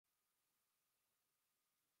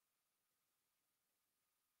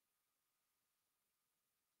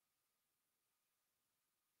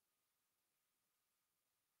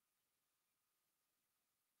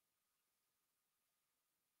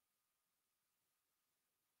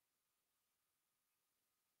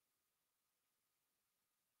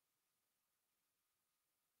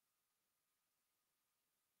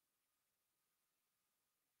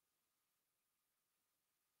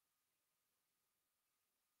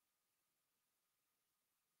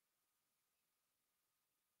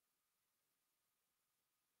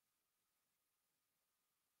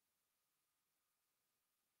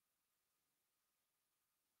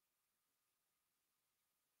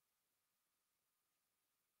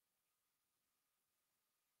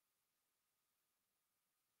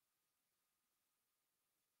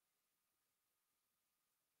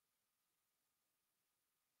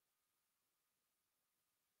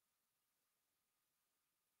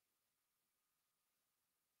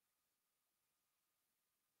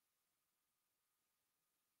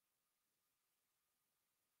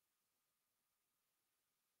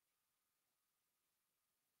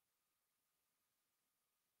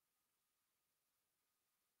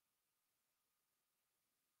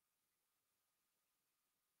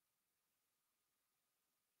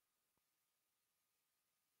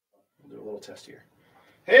little test here.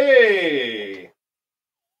 Hey!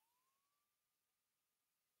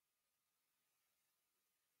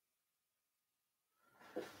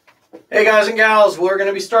 Hey guys and gals, we're going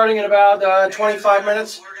to be starting in about 25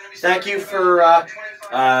 minutes. Thank you for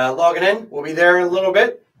logging in. We'll be there in a little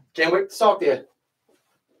bit. Can't wait to talk to you.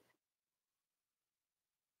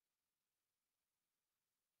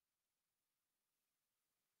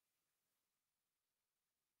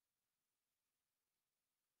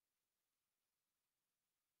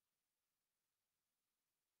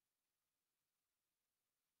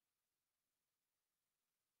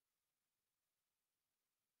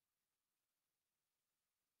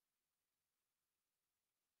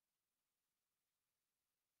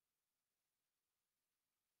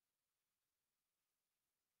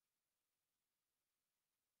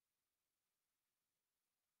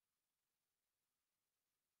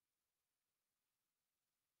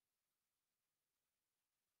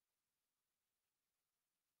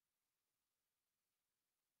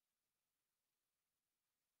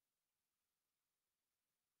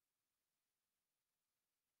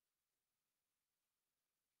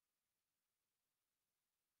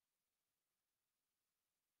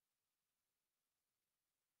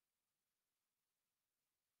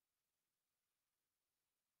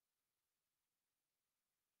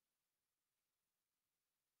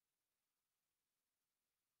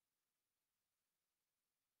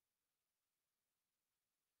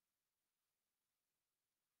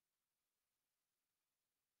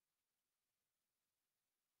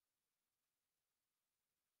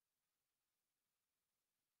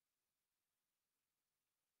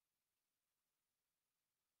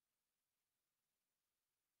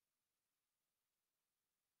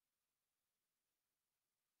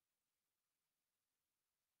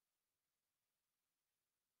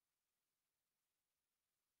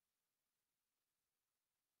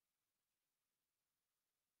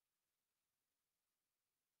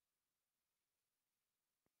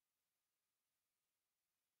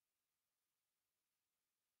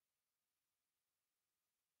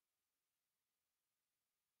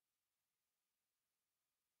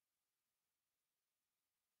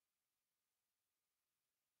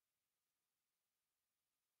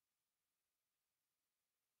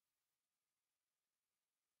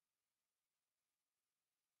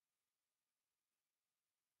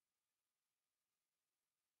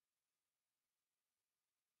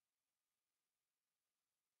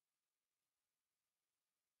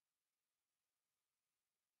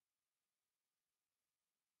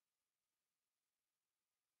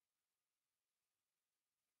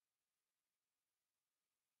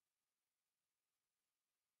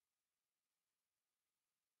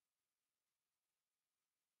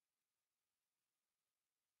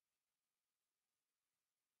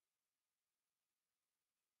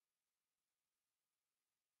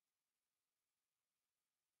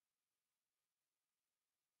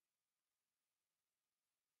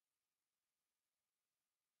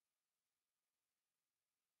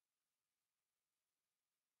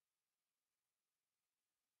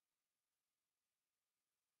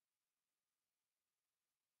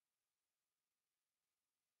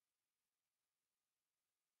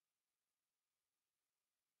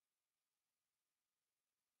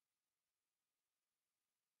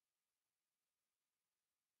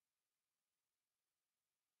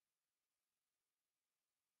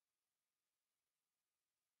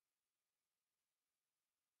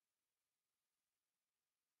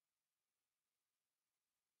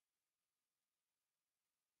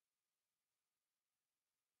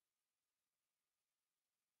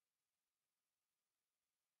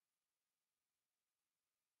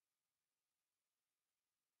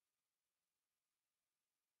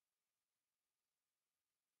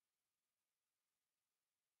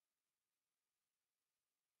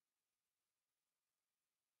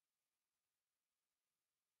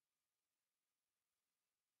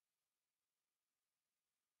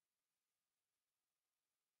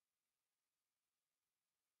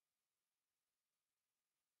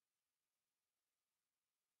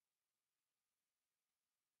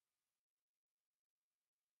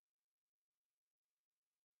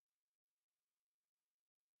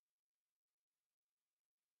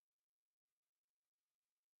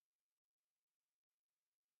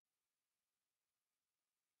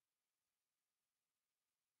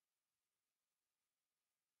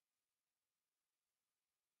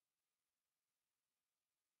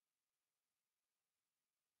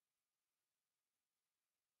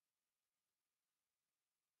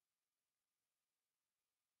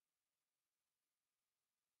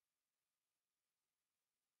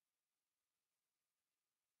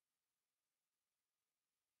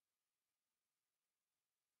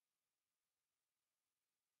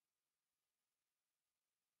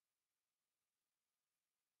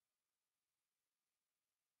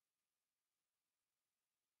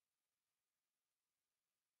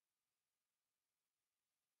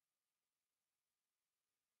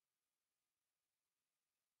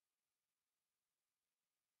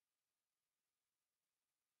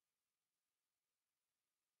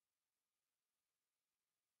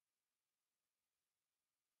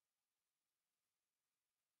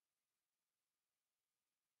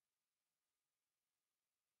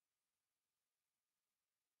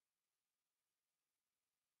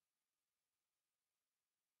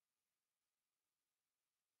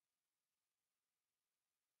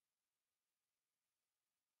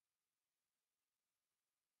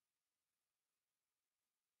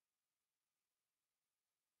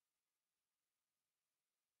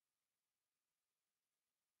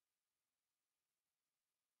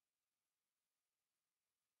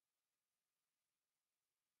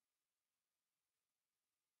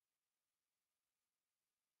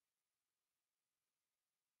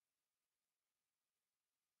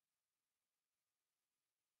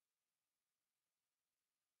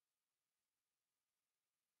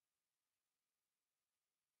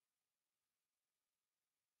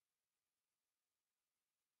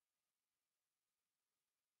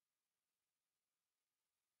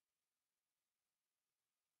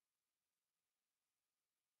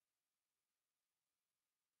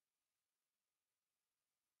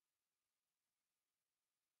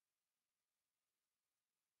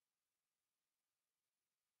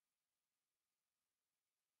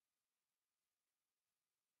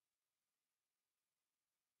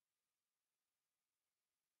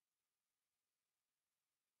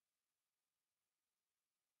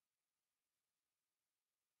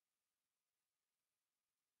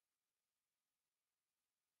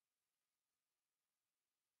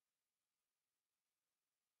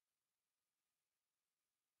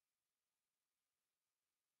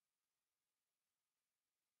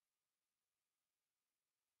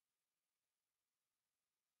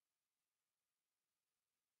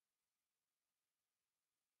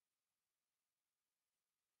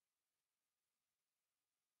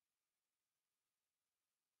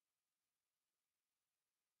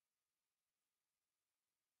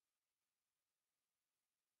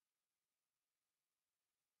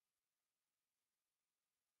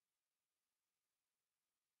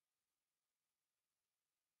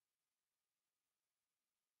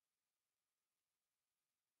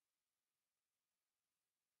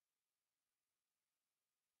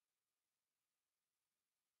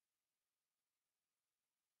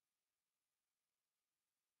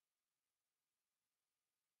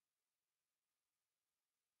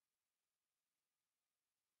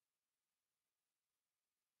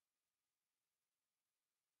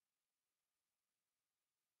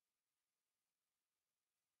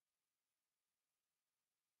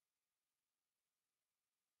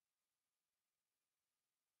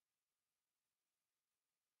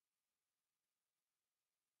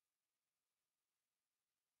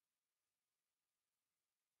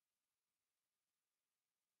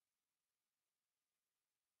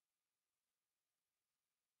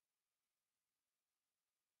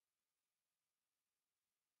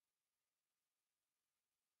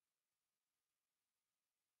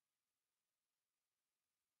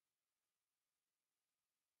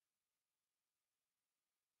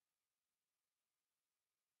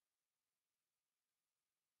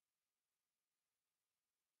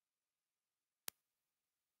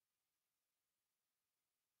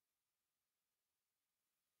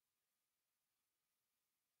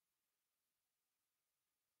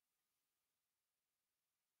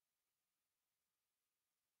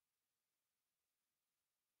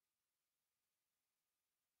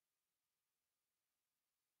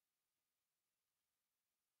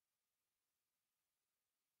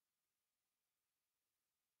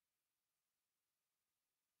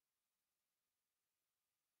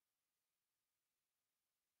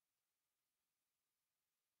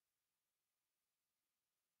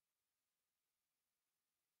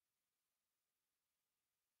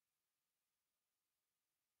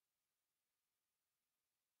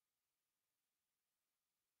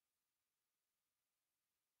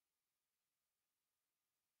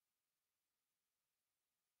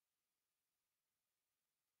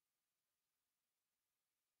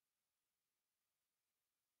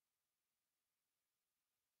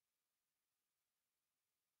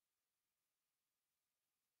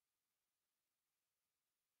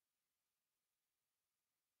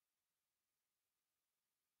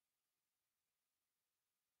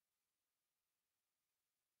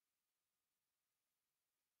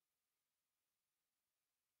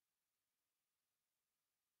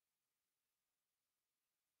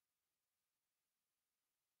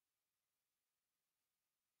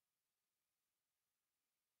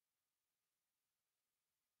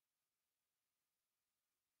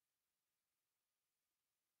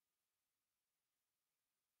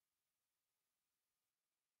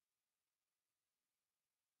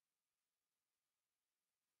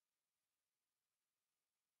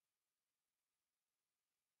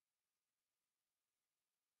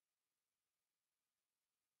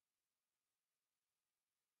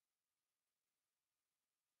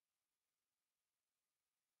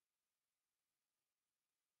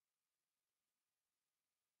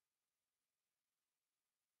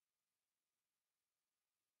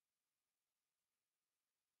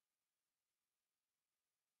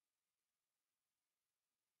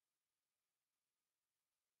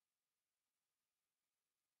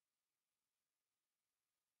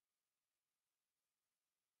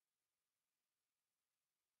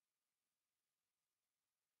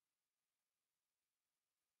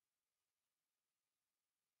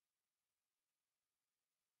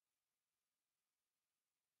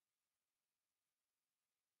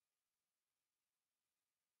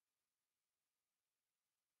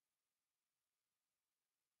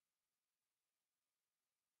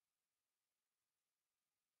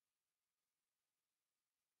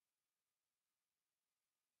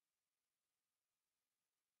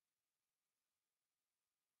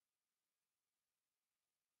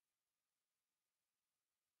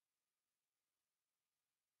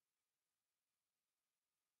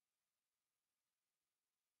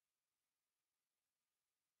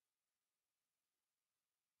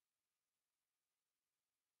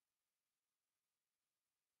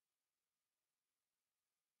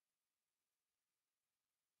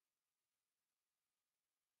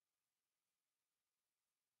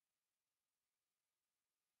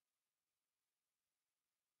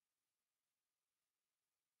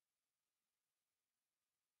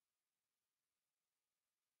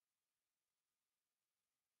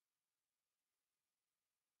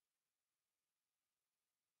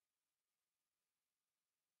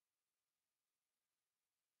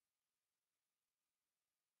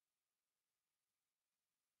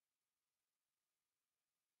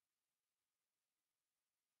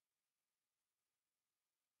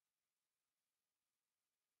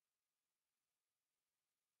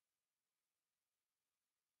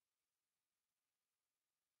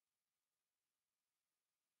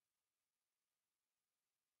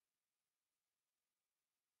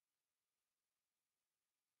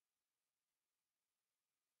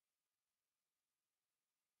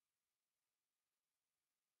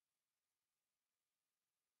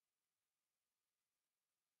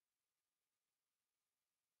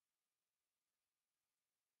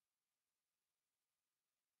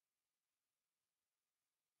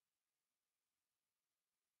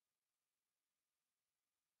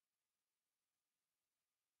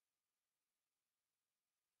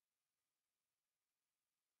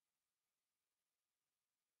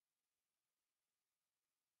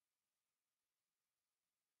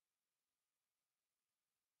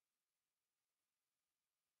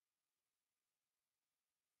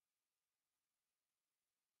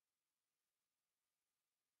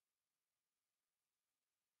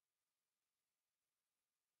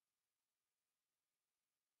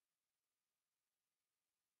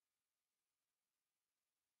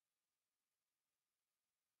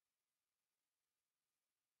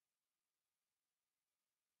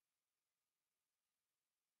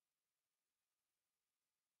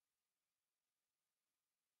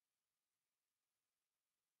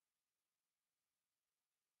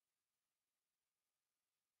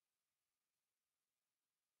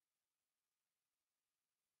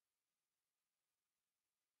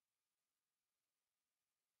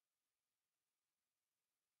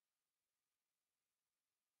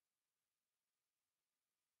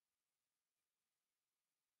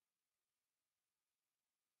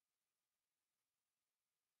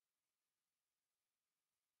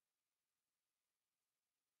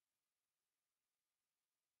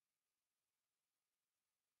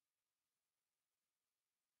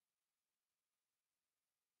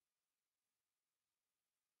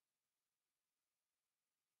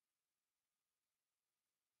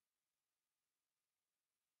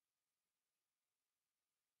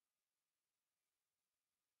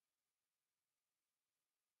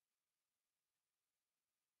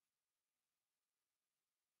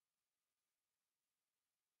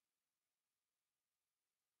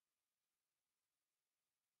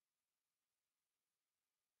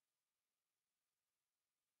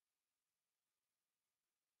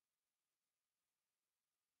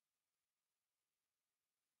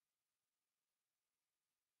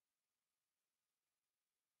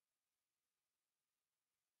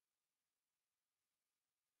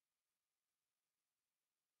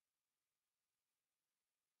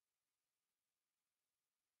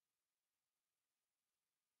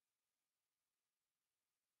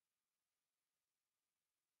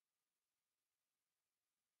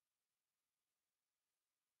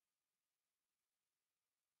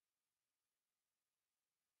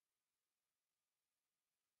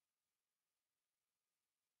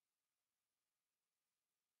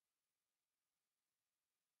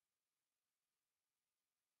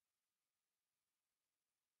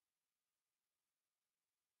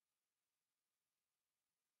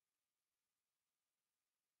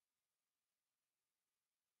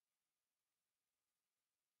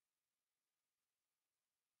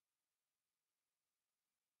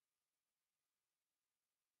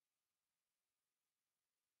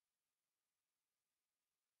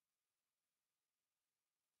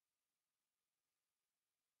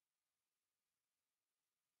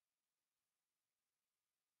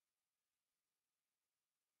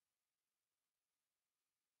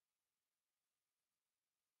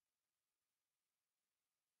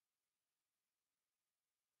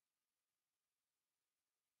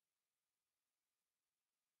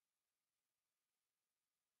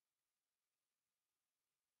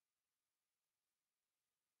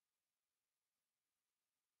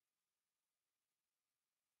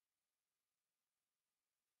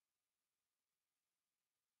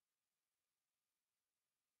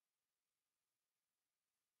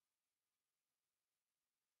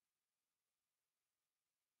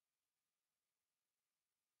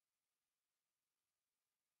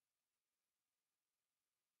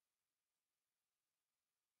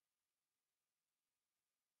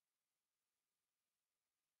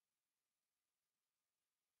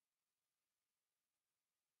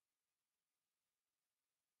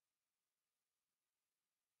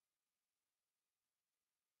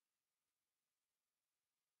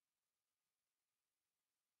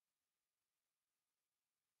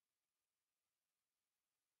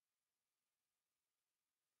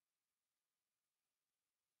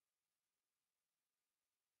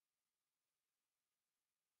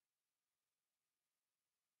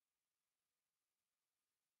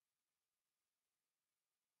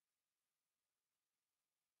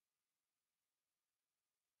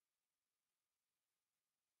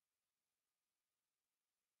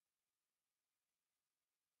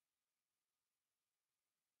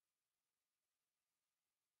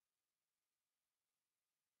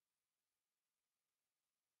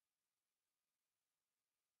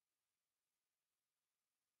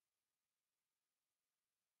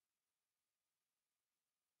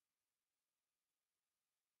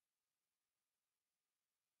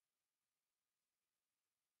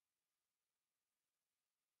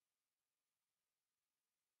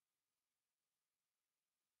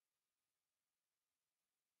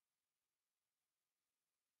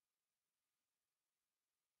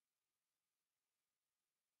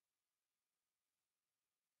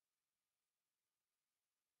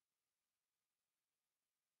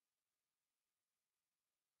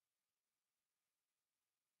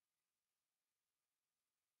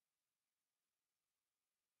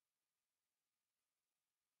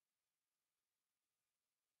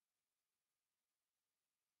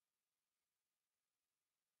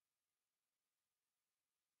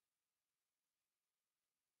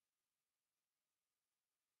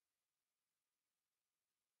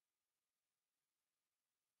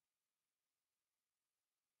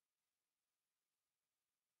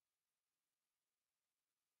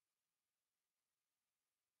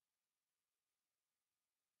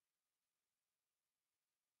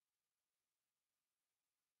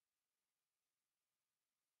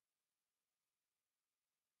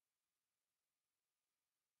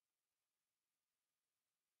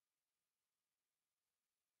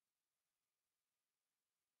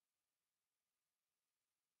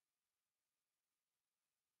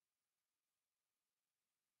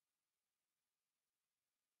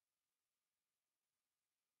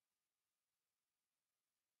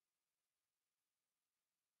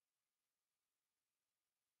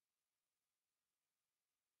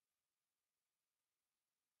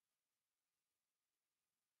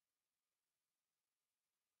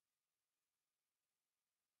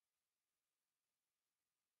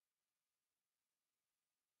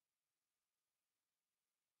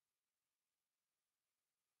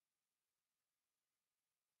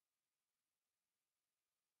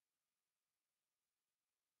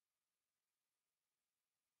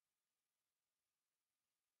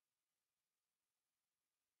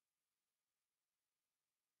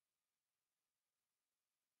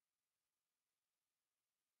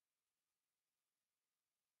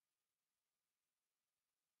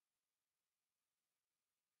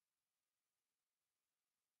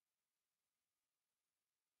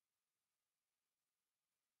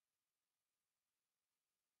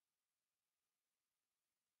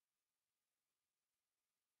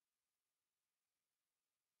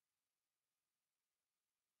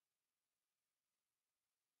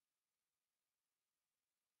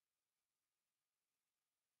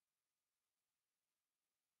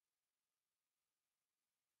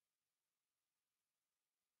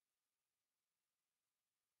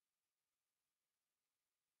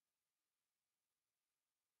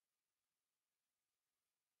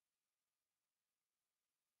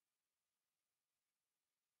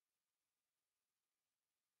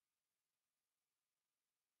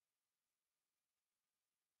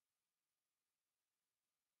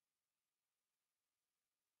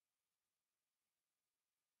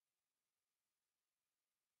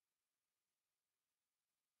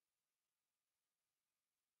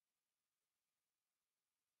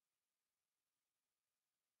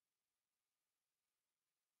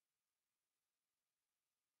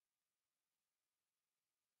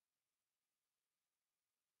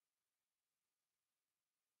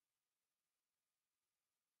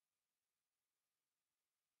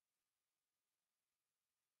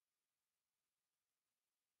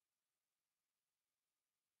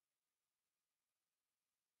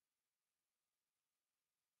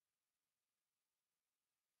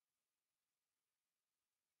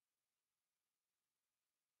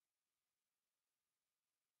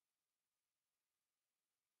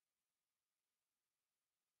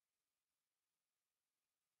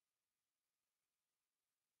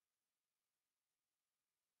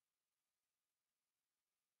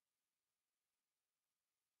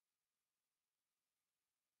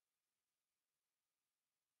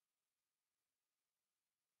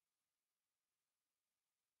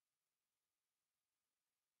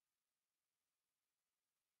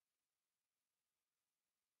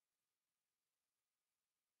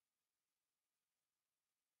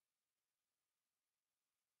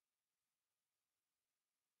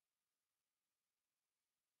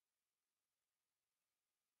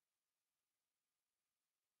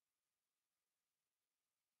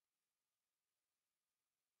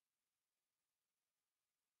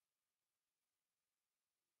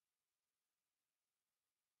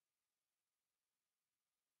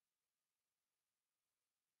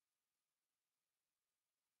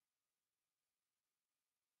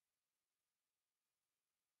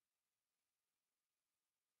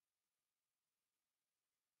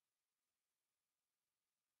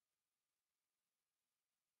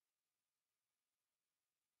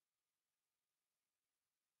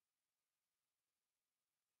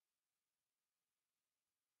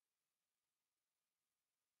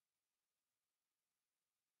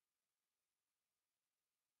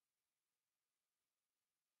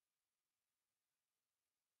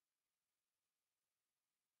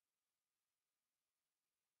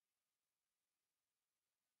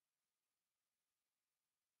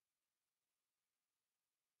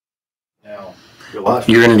 Now, you're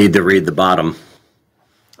going to need to read the bottom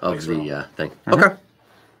of the thing. Mm-hmm. Okay.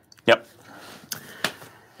 Yep.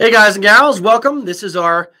 Hey guys and gals, welcome. This is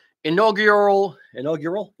our inaugural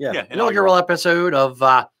episode of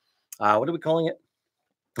what are we calling it?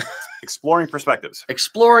 Exploring Perspectives.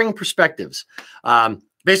 Exploring Perspectives.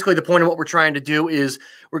 Basically, the point of what we're trying to do is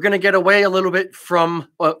we're going to get away a little bit from,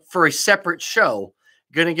 for a separate show,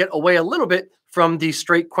 going to get away a little bit from the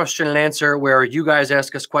straight question and answer where you guys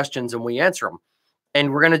ask us questions and we answer them. And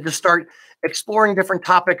we're going to just start exploring different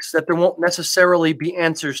topics that there won't necessarily be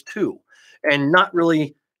answers to, and not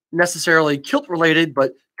really necessarily kilt related,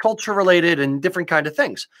 but culture related and different kind of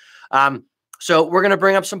things. So we're going to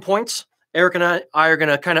bring up some points. Eric and I are going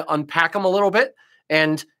to kind of unpack them a little bit,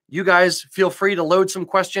 and you guys feel free to load some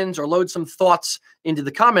questions or load some thoughts into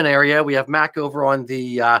the comment area. We have Mac over on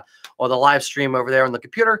the live stream over there on the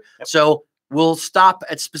computer. Yep. So we'll stop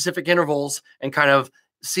at specific intervals and kind of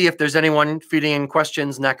see if there's anyone feeding in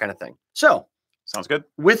questions and that kind of thing. So sounds good.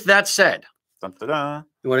 With that said, dun-da-da.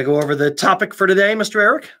 You want to go over the topic for today, Mr.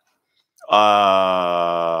 Eric?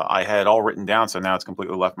 I had it all written down, so now it's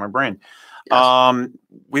completely left my brain. Yes.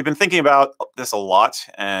 We've been thinking about this a lot,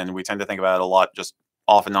 and we tend to think about it a lot just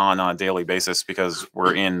off and on a daily basis because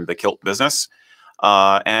we're in the kilt business.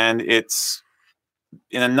 And it's,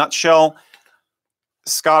 in a nutshell,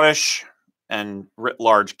 Scottish and writ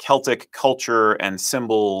large Celtic culture and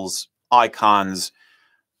symbols, icons,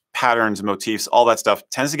 patterns, motifs, all that stuff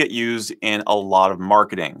tends to get used in a lot of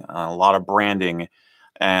marketing, a lot of branding,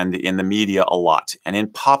 and in the media a lot, and in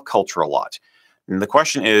pop culture a lot. And the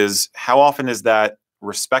question is, how often is that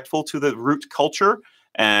respectful to the root culture,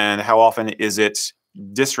 and how often is it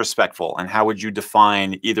disrespectful? And how would you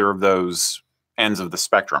define either of those ends of the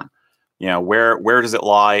spectrum? You know, where does it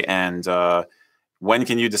lie, and when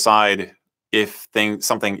can you decide if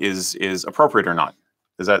something is appropriate or not?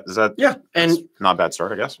 Is that yeah, and not a bad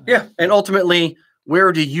start, I guess. Yeah, and ultimately,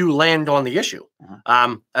 where do you land on the issue?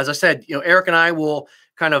 Mm-hmm. As I said, Eric and I will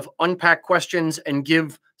kind of unpack questions and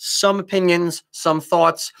give some opinions, some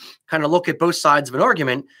thoughts, kind of look at both sides of an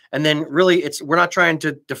argument, and then really, we're not trying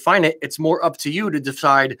to define it. It's more up to you to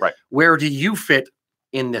decide where do you fit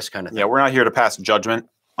in this kind of thing. Yeah, we're not here to pass judgment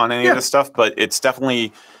on any of this stuff, but it's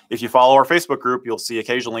definitely, if you follow our Facebook group, you'll see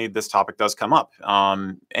occasionally this topic does come up.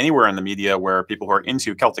 Anywhere in the media where people who are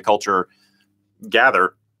into Celtic culture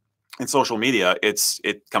gather in social media, it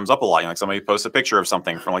comes up a lot. Like somebody posts a picture of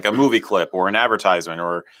something from like a movie clip or an advertisement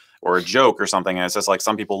or a joke or something, and it's just like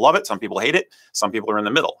some people love it, some people hate it, some people are in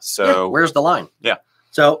the middle. So where's the line? Yeah.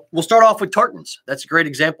 So we'll start off with tartans. That's a great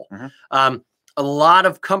example. Mm-hmm. A lot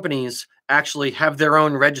of companies actually have their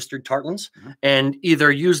own registered tartans and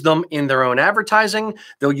either use them in their own advertising,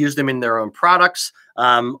 they'll use them in their own products,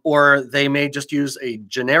 or they may just use a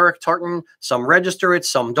generic tartan. Some register it,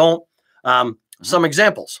 some don't. Some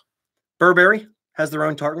examples. Burberry has their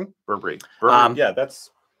own tartan. Burberry. Yeah, that's,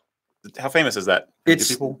 how famous is that?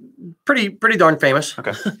 It's pretty darn famous.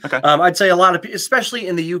 Okay. Okay. I'd say a lot of people, especially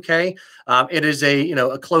in the UK, it is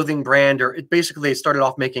a clothing brand, or they started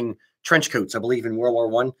off making trench coats, I believe, in World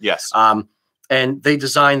War I. Yes. And they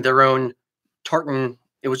designed their own tartan.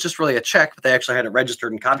 It was just really a check, but they actually had it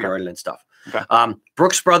registered and copyrighted and stuff. Okay.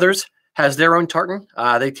 Brooks Brothers has their own tartan.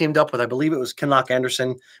 They teamed up with, I believe it was Kinloch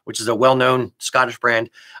Anderson, which is a well-known Scottish brand.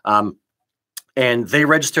 And they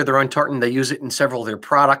register their own tartan. They use it in several of their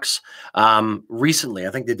products. Recently, I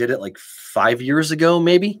think they did it like 5 years ago,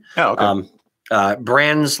 maybe. Oh, okay.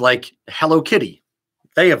 Brands like Hello Kitty,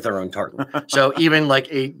 they have their own tartan. So even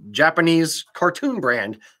like a Japanese cartoon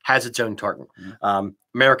brand has its own tartan.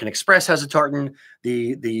 American Express has a tartan.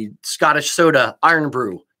 The Scottish soda Iron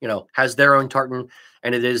Brew, has their own tartan,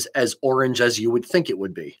 and it is as orange as you would think it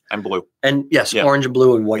would be. And blue. And yes, orange and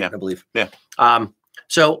blue and white, I believe. Yeah.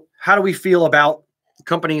 So how do we feel about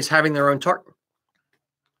companies having their own tartan?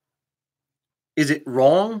 Is it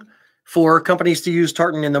wrong for companies to use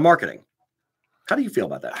tartan in the marketing? How do you feel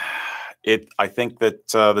about that? I think that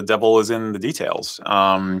the devil is in the details.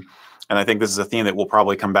 And I think this is a theme that we'll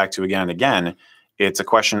probably come back to again and again. It's a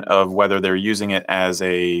question of whether they're using it as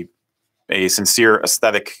a sincere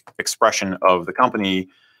aesthetic expression of the company,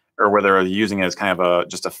 or whether they're using it as kind of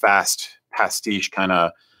just a fast pastiche kind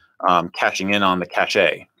of cashing in on the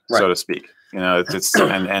cachet, so to speak. It's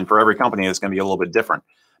and for every company, it's going to be a little bit different,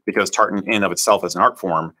 because tartan in of itself as an art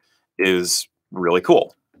form is really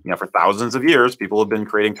cool. For thousands of years, people have been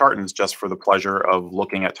creating tartans just for the pleasure of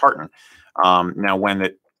looking at tartan. Now, when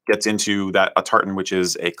it gets into a tartan which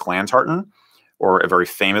is a clan tartan, or a very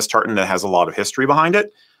famous tartan that has a lot of history behind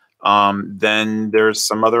it, then there's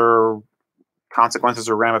some other consequences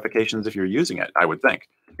or ramifications if you're using it, I would think.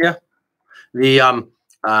 Yeah.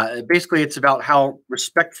 Basically, it's about how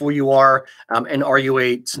respectful you are, and are you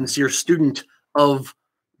a sincere student of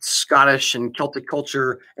Scottish and Celtic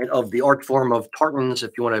culture and of the art form of tartans,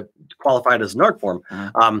 if you want to qualify it as an art form.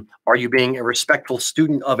 Are you being a respectful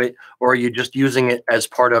student of it, or are you just using it as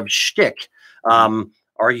part of shtick?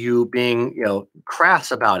 Are you being,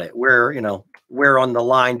 crass about it? Where on the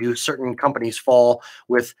line do certain companies fall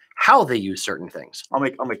with how they use certain things? I'll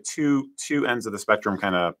make two ends of the spectrum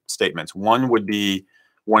kind of statements. One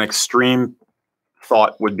extreme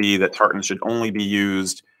thought would be that tartan should only be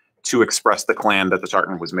used to express the clan that the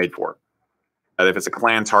tartan was made for. That if it's a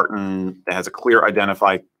clan tartan that has a clear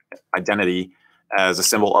identity as a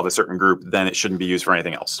symbol of a certain group, then it shouldn't be used for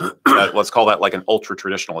anything else. Let's call that like an ultra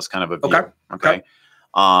traditionalist kind of a view. Okay.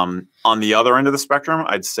 On the other end of the spectrum,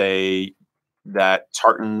 I'd say that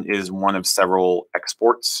tartan is one of several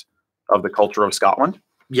exports of the culture of Scotland.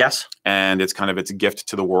 Yes. And it's a gift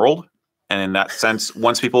to the world. And in that sense,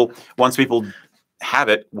 once people have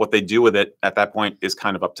it, what they do with it at that point is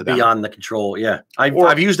kind of up to them. Beyond the control, yeah.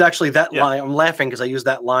 I've used actually that line. I'm laughing because I used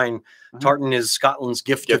that line. Tartan is Scotland's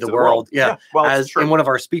gift to the world. Yeah. Well, as in one of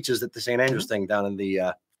our speeches at the St. Andrews thing down in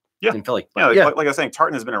the in Philly. But, like I was saying,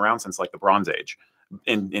 tartan has been around since like the Bronze Age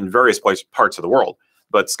in various parts of the world.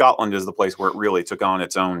 But Scotland is the place where it really took on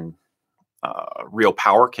its own real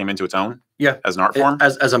power, came into its own. Yeah, as an art form,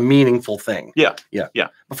 as a meaningful thing. Yeah.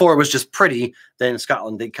 Before it was just pretty. Then in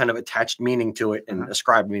Scotland, they kind of attached meaning to it and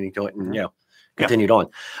ascribed meaning to it, and continued on.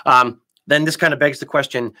 Then this kind of begs the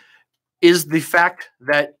question: is the fact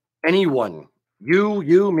that anyone,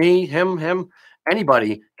 you, me, him,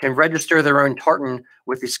 anybody can register their own tartan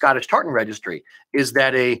with the Scottish Tartan Registry? Is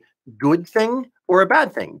that a good thing or a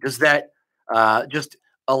bad thing? Does that just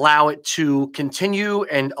allow it to continue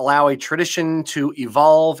and allow a tradition to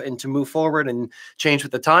evolve and to move forward and change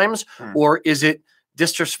with the times? Or is it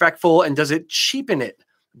disrespectful, and does it cheapen it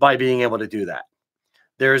by being able to do that?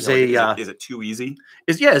 There's is it too easy?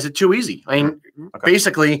 Is it too easy? I mean,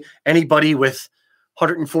 basically anybody with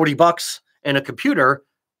 $140 and a computer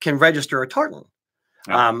can register a tartan.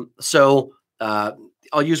 So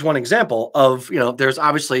I'll use one example of, there's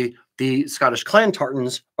obviously the Scottish clan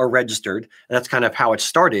tartans are registered, and that's kind of how it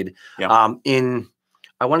started. In,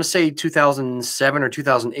 I want to say 2007 or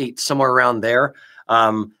 2008, somewhere around there.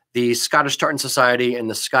 The Scottish Tartan Society and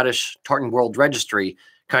the Scottish Tartan World Registry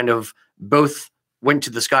kind of both went to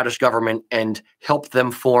the Scottish government and helped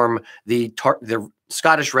them form the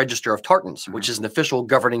Scottish Register of Tartans, which is an official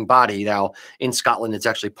governing body. Now in Scotland, it's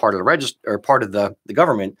actually part of the register, or part of the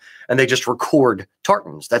government, and they just record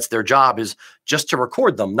tartans. That's their job, is just to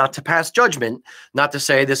record them, not to pass judgment, not to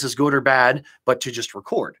say this is good or bad, but to just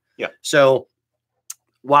record. So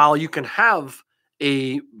while you can have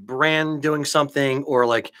a brand doing something, or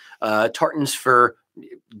like tartans for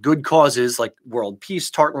good causes like world peace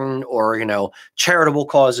tartan, or charitable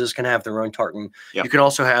causes can have their own tartan. You can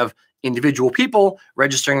also have individual people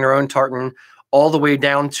registering their own tartan, all the way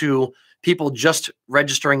down to people just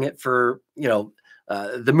registering it for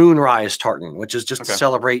the moonrise tartan, which is just to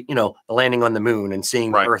celebrate the landing on the moon and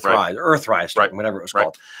seeing Earthrise tartan, whatever it was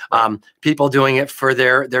called. People doing it for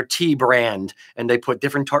their tea brand, and they put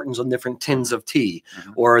different tartans on different tins of tea.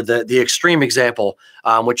 Or the extreme example,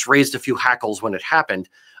 which raised a few hackles when it happened.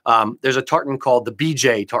 There's a tartan called the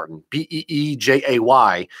BJ tartan,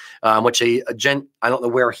 BEEJAY, which a gent, I don't know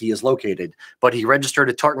where he is located, but he registered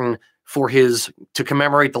a tartan for to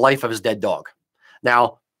commemorate the life of his dead dog.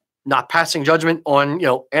 Now, not passing judgment on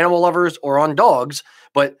animal lovers or on dogs,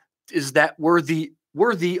 but is that worthy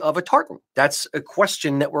of a tartan? That's a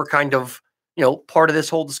question that we're kind of part of this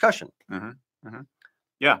whole discussion.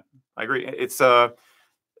 Yeah, I agree. It's the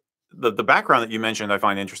background that you mentioned I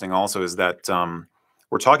find interesting also is that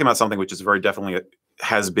we're talking about something which is very definitely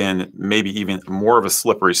has been maybe even more of a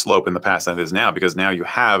slippery slope in the past than it is now, because now you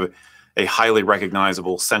have a highly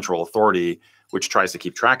recognizable central authority which tries to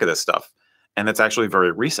keep track of this stuff. And that's actually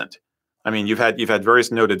very recent. I mean, you've had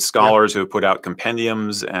various noted scholars who have put out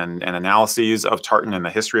compendiums and analyses of tartan and the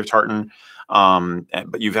history of tartan.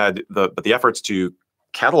 But you've had the efforts to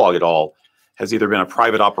catalog it all has either been a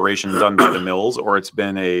private operation done by the mills, or it's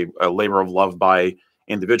been a labor of love by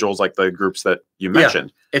individuals like the groups that you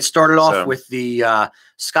mentioned. It started off with the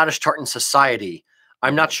Scottish Tartan Society.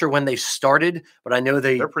 I'm not sure when they started, but I know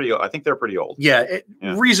they're pretty. I think they're pretty old.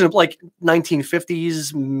 Reasonable, like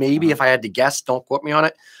 1950s, maybe, if I had to guess. Don't quote me on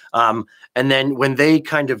it. And then when they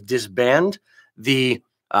kind of disbanded,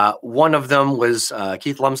 one of them was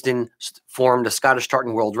Keith Lumsden formed a Scottish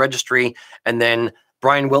Tartan World Registry, and then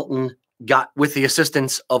Brian Wilton got, with the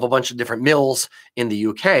assistance of a bunch of different mills in the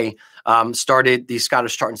UK, started the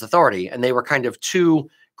Scottish Tartans Authority, and they were kind of two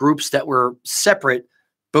groups that were separate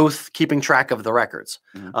both keeping track of the records.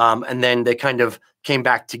 And then they kind of came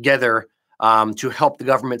back together to help the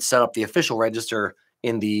government set up the official register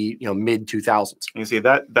in the mid 2000s. You see,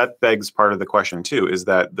 that begs part of the question too, is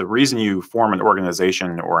that the reason you form an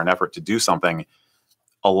organization or an effort to do something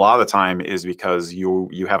a lot of the time is because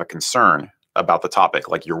you have a concern about the topic,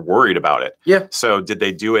 like you're worried about it. Yeah. So did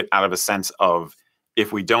they do it out of a sense of,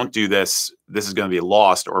 if we don't do this, this is going to be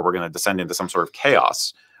lost, or we're going to descend into some sort of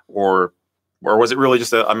chaos, or was it really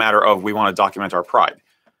just a matter of, we want to document our pride?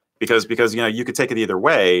 Because you could take it either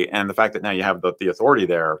way, and the fact that now you have the authority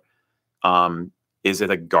there, is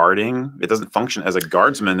it a guarding? It doesn't function as a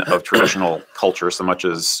guardsman of traditional culture so much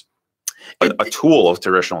as a tool of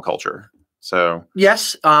traditional culture. So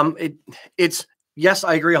yes, yes,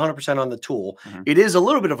 I agree 100% on the tool. It is a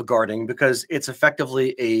little bit of a guarding because it's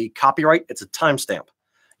effectively a copyright. It's a timestamp.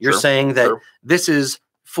 You're saying that this is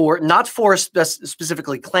not for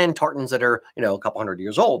specifically clan tartans that are, a couple hundred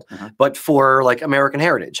years old, but for like American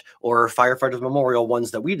Heritage or Firefighters Memorial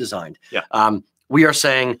ones that we designed. Yeah. We are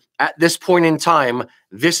saying at this point in time,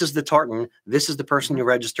 this is the tartan, this is the person who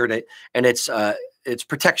registered it, and it's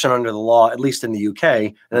protection under the law, at least in the UK,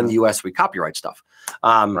 and in the US we copyright stuff.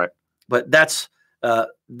 Right. But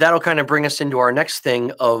that'll kind of bring us into our next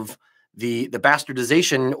thing of the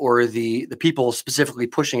bastardization, or the people specifically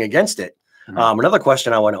pushing against it. Another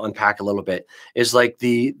question I want to unpack a little bit is like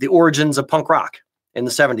the origins of punk rock in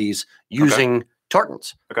the 70s using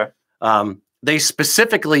tartans. Okay. They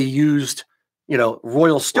specifically used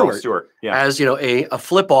Royal Stewart, as a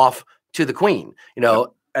flip off to the Queen.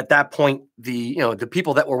 At that point, the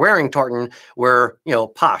people that were wearing tartan were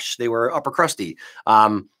posh. They were upper crusty,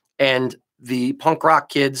 and the punk rock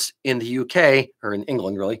kids in the UK, or in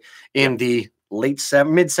England really, in the mid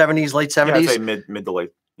 70s, late 70s. Yeah, I'd say mid to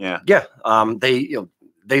late. Yeah. Yeah.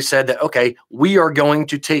 They said that, okay, we are going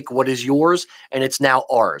to take what is yours and it's now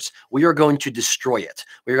ours. We are going to destroy it.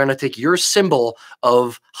 We're going to take your symbol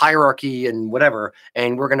of hierarchy and whatever,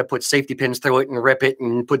 and we're going to put safety pins through it and rip it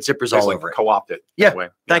and put zippers all over it. Co-opt it. Yeah.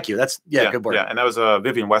 Thank you. That's good word. Yeah. And that was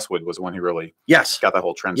Vivian Westwood was the one who really got that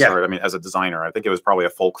whole trend started. I mean, as a designer, I think it was probably a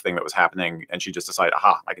folk thing that was happening, and she just decided,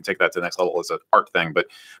 aha, I can take that to the next level as an art thing. But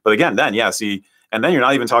again, then, and then you're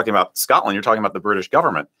not even talking about Scotland, you're talking about the British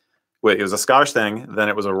government. It was a Scottish thing, then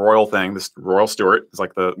it was a royal thing. This Royal Stewart is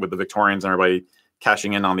like with the Victorians and everybody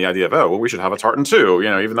cashing in on the idea of, oh, well, we should have a tartan too,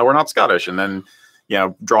 even though we're not Scottish. And then,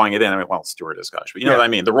 drawing it in. I mean, well, Stewart is Scottish, but you know what I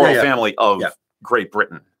mean? The royal family of Great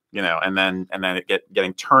Britain, and then it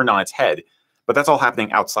getting turned on its head. But that's all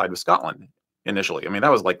happening outside of Scotland initially. I mean,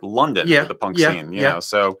 that was like London with the punk scene, you know.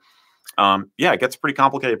 So, it gets pretty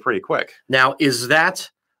complicated pretty quick. Now, is that...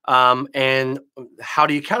 and how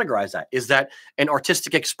do you categorize that? Is that an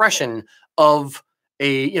artistic expression of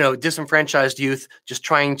a disenfranchised youth just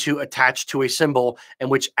trying to attach to a symbol, and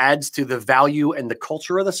which adds to the value and the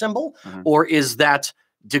culture of the symbol, or is that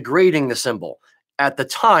degrading the symbol? At the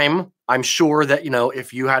time, I'm sure that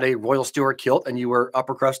if you had a Royal Stewart kilt and you were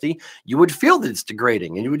upper crusty, you would feel that it's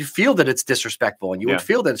degrading, and you would feel that it's disrespectful, and you would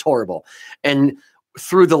feel that it's horrible. And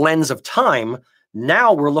through the lens of time,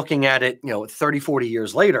 now we're looking at it, 30, 40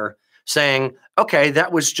 years later, saying, okay,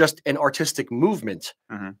 that was just an artistic movement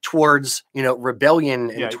towards,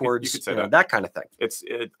 rebellion and towards that kind of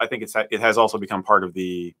thing. I think it has also become part of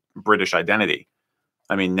the British identity.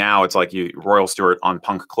 I mean, now it's like Royal Stewart on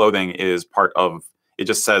punk clothing is part of, it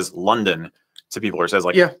just says London to people, or it says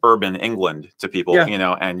like urban England to people,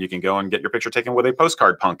 and you can go and get your picture taken with a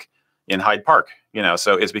postcard punk in Hyde Park,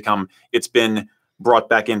 so it's been brought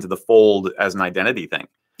back into the fold as an identity thing.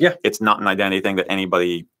 Yeah. It's not an identity thing that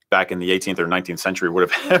anybody back in the 18th or 19th century would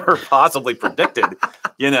have ever possibly predicted,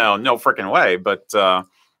 no freaking way. But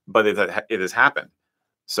it has happened.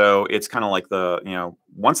 So it's kind of like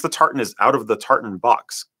once the tartan is out of the tartan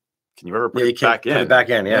box, can you ever put it back in? Put it back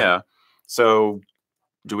in, yeah. So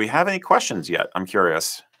do we have any questions yet? I'm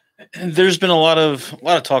curious. There's been a lot of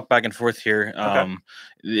talk back and forth here.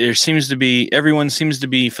 There seems to be, everyone seems to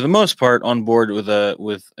be, for the most part, on board with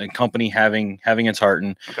a company having a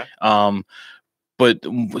tartan. But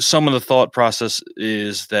some of the thought process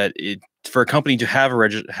is that for a company to have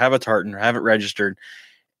a tartan or have it registered,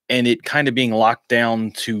 and it kind of being locked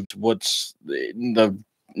down to what's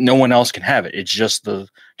no one else can have it. It's just the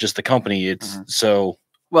company. It's so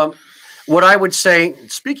well. What I would say,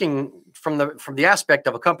 speaking from the aspect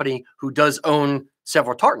of a company who does own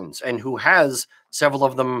several tartans and who has several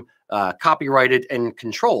of them copyrighted and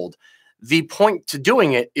controlled, the point to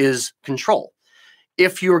doing it is control.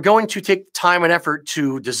 If you're going to take time and effort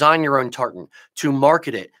to design your own tartan, to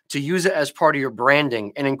market it, to use it as part of your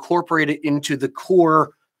branding and incorporate it into the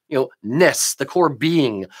core, the core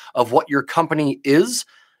being of what your company is,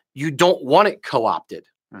 you don't want it co-opted.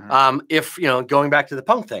 If, going back to the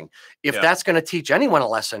punk thing, if that's going to teach anyone a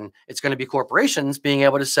lesson, it's going to be corporations being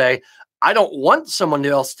able to say, I don't want someone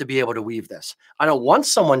else to be able to weave this. I don't want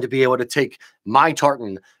someone to be able to take my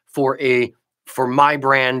tartan for my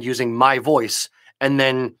brand using my voice and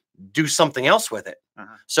then do something else with it.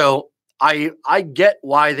 So I get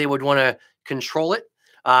why they would want to control it.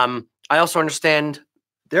 I also understand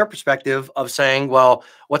their perspective of saying, well,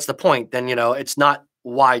 what's the point? Then, it's not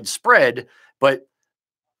widespread, but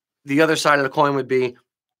the other side of the coin would be,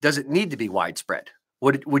 does it need to be widespread?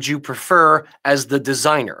 Would you prefer, as the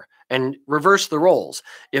designer, and reverse the roles?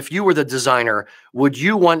 If you were the designer, would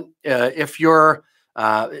you want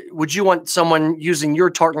would you want someone using your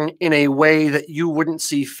tartan in a way that you wouldn't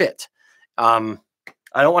see fit?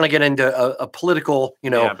 I don't want to get into a political,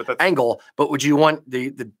 angle, but would you want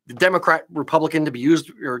the Democrat Republican to be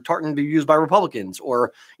used, or tartan to be used by Republicans,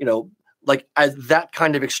 or like as that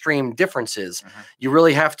kind of extreme differences? You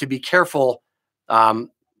really have to be careful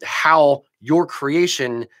how your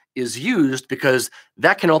creation is used, because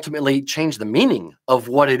that can ultimately change the meaning of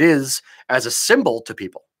what it is as a symbol to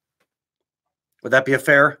people. Would that be a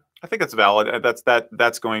fair? I think that's valid.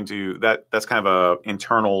 That's kind of a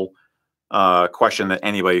internal question that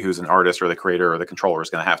anybody who's an artist or the creator or the controller is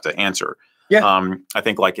going to have to answer. I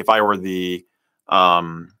think, like, if I were the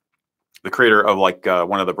creator of like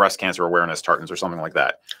one of the breast cancer awareness tartans or something like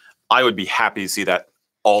that, I would be happy to see that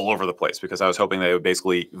all over the place, because I was hoping they would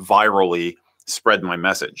basically virally spread my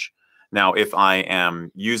message. Now, if I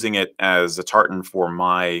am using it as a tartan for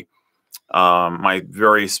my my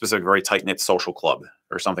very specific, very tight-knit social club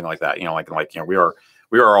or something like that,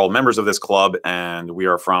 we are all members of this club, and we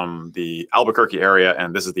are from the Albuquerque area,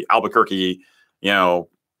 and this is the Albuquerque,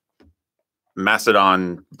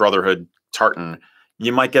 Mastodon Brotherhood tartan.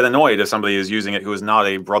 You might get annoyed if somebody is using it who is not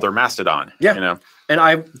a brother mastodon.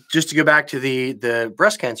 And just to go back to the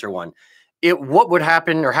breast cancer one, what would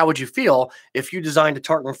happen, or how would you feel if you designed a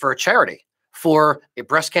tartan for a charity, for a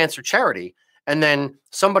breast cancer charity, and then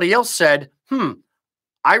somebody else said,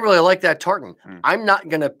 I really like that tartan. I'm not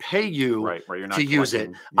going to pay you to use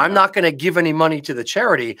it. I'm not going to give any money to the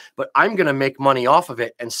charity, but I'm going to make money off of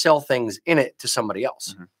it and sell things in it to somebody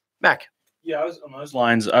else. Mac. Yeah, I was on those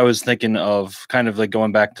lines. I was thinking of kind of like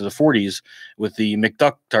going back to the 40s with the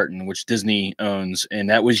McDuck tartan, which Disney owns, and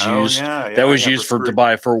that was used. Used to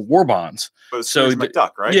buy for war bonds. So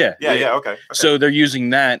McDuck, right? Okay. So they're using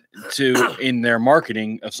that in their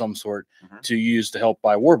marketing of some sort to use to help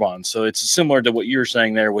buy war bonds. So it's similar to what you're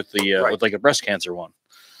saying there with the with like a breast cancer one.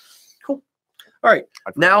 Cool. All right.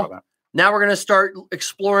 Now we're going to start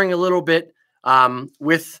exploring a little bit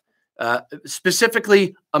with.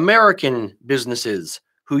 Specifically American businesses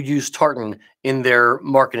who use tartan in their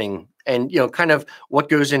marketing, and kind of what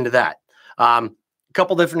goes into that. A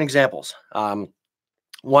couple different examples.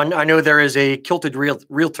 One, I know there is a kilted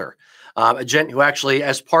realtor, a gent who actually,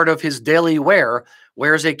 as part of his daily wear,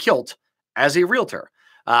 wears a kilt as a realtor.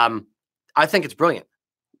 I think it's brilliant.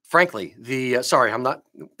 Frankly, sorry, I'm not.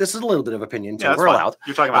 This is a little bit of opinion, so we're allowed.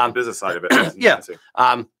 You're talking about the business side of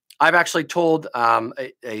it. I've actually told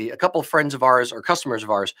a couple of friends of ours, or customers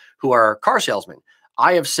of ours, who are car salesmen.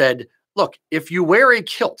 I have said, look, if you wear a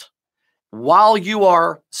kilt while you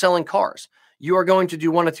are selling cars, you are going to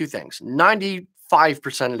do one of two things. 95%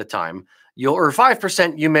 of the time, or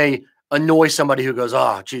 5%, you may annoy somebody who goes,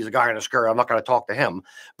 oh, geez, a guy in a skirt, I'm not going to talk to him.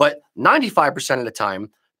 But 95% of the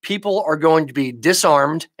time, people are going to be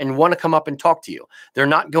disarmed and want to come up and talk to you. They're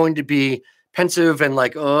not going to be pensive and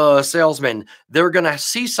like, oh, salesman. They're going to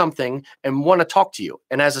see something and want to talk to you.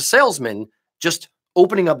 And as a salesman, just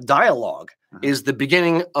opening up dialogue is the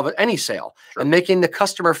beginning of any sale, and making the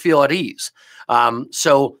customer feel at ease.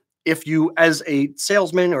 So if you, as a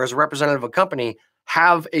salesman or as a representative of a company,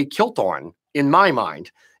 have a kilt on, in my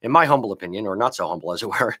mind, in my humble opinion, or not so humble as it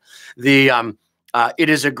were, it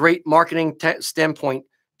is a great marketing standpoint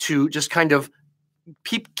to just kind of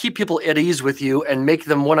keep people at ease with you and make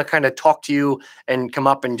them want to kind of talk to you and come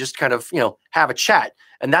up and just kind of, have a chat.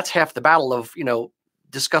 And that's half the battle of,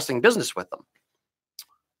 discussing business with them.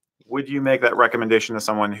 Would you make that recommendation to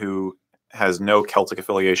someone who has no Celtic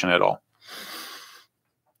affiliation at all?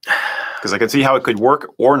 Because I could see how it could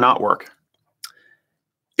work or not work.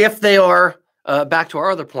 If they are, back to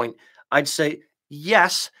our other point, I'd say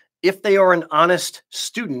yes, if they are an honest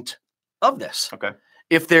student of this. Okay.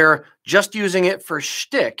 If they're just using it for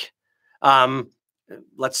shtick,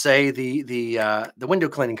 let's say the window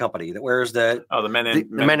cleaning company that wears the men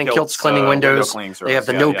in kilts cleaning windows, they have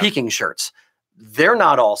the no peeking shirts. They're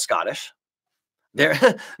not all Scottish.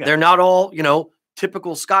 They're not all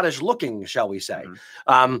typical Scottish looking, shall we say.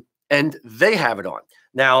 and they have it on.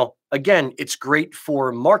 Now, again, it's great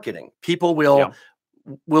for marketing. People will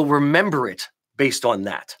remember it based on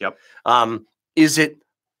that. Yep. Is it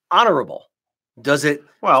honorable? Does it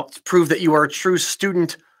prove that you are a true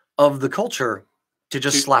student of the culture to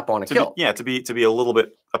just slap on a kilt? To be a little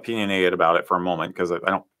bit opinionated about it for a moment, because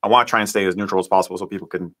I want to try and stay as neutral as possible so people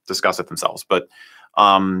can discuss it themselves. But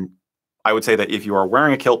I would say that if you are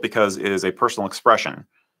wearing a kilt because it is a personal expression,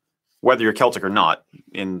 whether you're Celtic or not,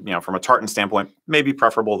 from a tartan standpoint, maybe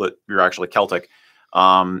preferable that you're actually Celtic,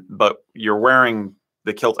 but you're wearing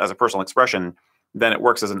the kilt as a personal expression, then it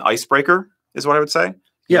works as an icebreaker, is what I would say.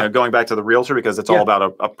 Yeah. Going back to the realtor, because it's all about a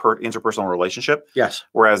interpersonal relationship. Yes.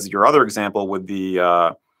 Whereas your other example with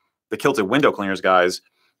the kilted window cleaners guys,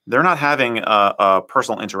 they're not having a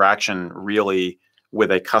personal interaction really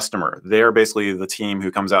with a customer. They're basically the team who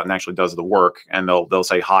comes out and actually does the work, and they'll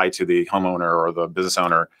say hi to the homeowner or the business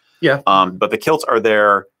owner. Yeah. But the kilts are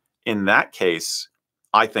there in that case,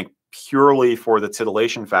 I think, purely for the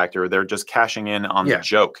titillation factor. They're just cashing in on the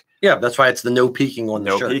joke. Yeah, that's why it's the no peeking on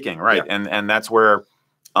the shirt. No peeking, right? Yeah. And that's where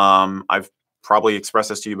I've probably expressed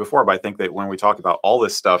this to you before, but I think that when we talk about all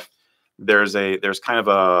this stuff, there's kind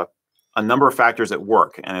of a number of factors at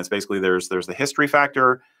work, and it's basically there's the history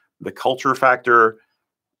factor, the culture factor,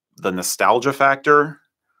 the nostalgia factor,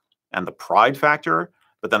 and the pride factor.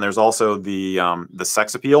 But then there's also the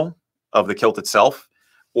sex appeal of the kilt itself,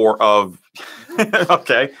 or of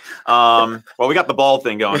okay. Well, we got the bald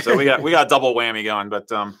thing going, so we got a double whammy going. But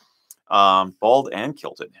bald and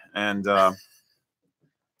kilted, and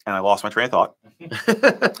I lost my train of thought.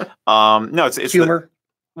 No, it's humor.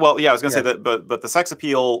 I was gonna say that, but the sex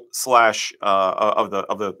appeal slash of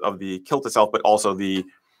the kilt itself, but also the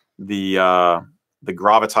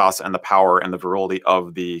gravitas and the power and the virility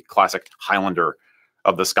of the classic Highlander,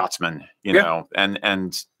 of the Scotsman, you know,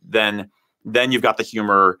 and then you've got the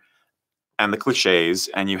humor and the cliches,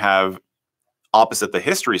 and you have, opposite the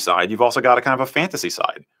history side, you've also got a kind of a fantasy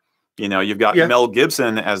side. You've got Mel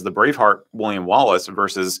Gibson as the Braveheart William Wallace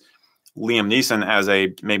versus Liam Neeson as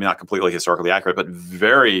a, maybe not completely historically accurate, but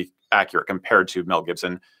very accurate compared to Mel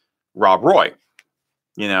Gibson, Rob Roy.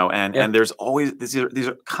 And there's always these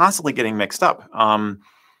are constantly getting mixed up.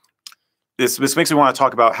 This makes me want to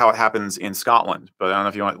talk about how it happens in Scotland, but I don't know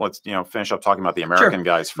if you want. Let's finish up talking about the American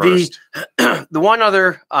guys first. The one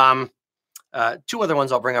other, two other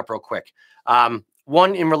ones I'll bring up real quick.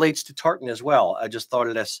 One relates to tartan as well. I just thought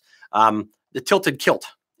of this. The Tilted Kilt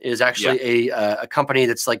is actually a company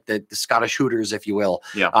that's like the Scottish Hooters, if you will.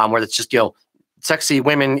 Yeah. Where it's just sexy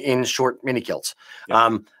women in short mini kilts.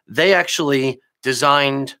 Yeah. They actually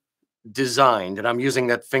designed, and I'm using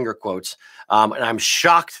that finger quotes, and I'm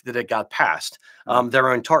shocked that it got passed, their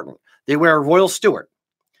own tartan. They wear Royal Stewart.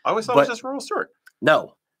 I always thought it was just Royal Stewart.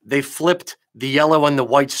 No, they flipped the yellow and the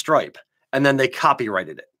white stripe, and then they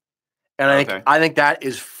copyrighted it. And I think that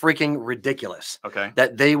is freaking ridiculous. Okay.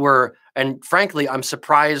 That they were, and frankly, I'm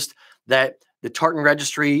surprised that the Tartan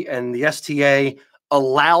Registry and the STA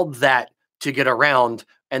allowed that to get around,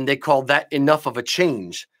 and they called that enough of a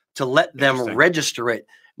change to let them register it,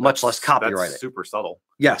 much less copyright it. Super subtle.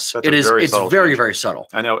 Yes, it is. It's very, very subtle.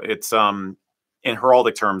 I know it's in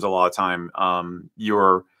heraldic terms a lot of time. And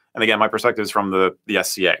again, my perspective is from the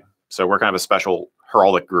SCA, so we're kind of a special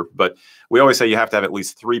heraldic group, but we always say you have to have at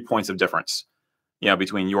least 3 points of difference,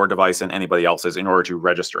 between your device and anybody else's in order to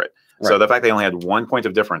register it. Right. So the fact they only had 1 point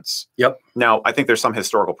of difference. Yep. Now, I think there's some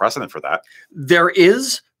historical precedent for that. There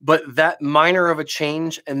is, but that minor of a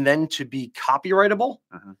change and then to be copyrightable,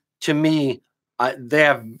 to me, they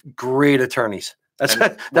have great attorneys.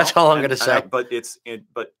 That's all I'm going to say. But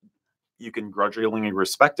you can grudgingly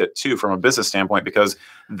respect it too from a business standpoint, because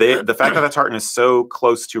the fact that tartan is so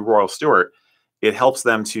close to Royal Stewart, it helps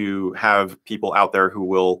them to have people out there who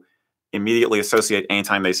will immediately associate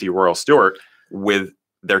anytime they see Royal Stewart with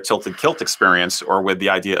their Tilted Kilt experience, or with the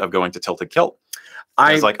idea of going to Tilted Kilt.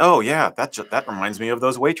 It's like, oh yeah, that reminds me of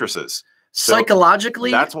those waitresses. So psychologically,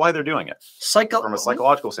 that's why they're doing it. From a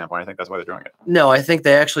psychological standpoint, I think that's why they're doing it. No, I think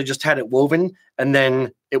they actually just had it woven, and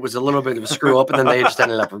then it was a little bit of a screw up, and then they just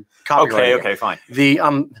ended up copyrighting Okay, fine.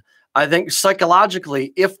 I think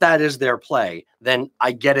psychologically, if that is their play, then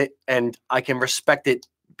I get it, and I can respect it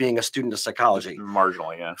being a student of psychology.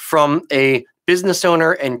 Marginally, yeah. From a business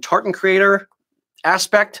owner and tartan creator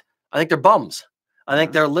aspect, I think they're bums. I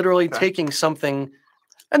think they're literally taking something,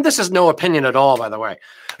 and this is no opinion at all, by the way.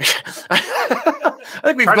 I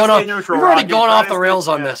think we've already gone off the rails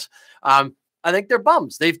on this. I think they're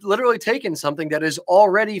bums. They've literally taken something that is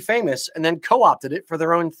already famous and then co-opted it for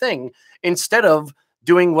their own thing, instead of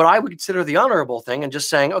doing what I would consider the honorable thing and just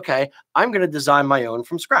saying, okay, I'm going to design my own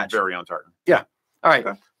from scratch. Very own tartan. Yeah. All right.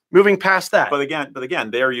 Okay. moving past that. But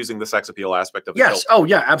again, they're using the sex appeal aspect of the yes. kilt Oh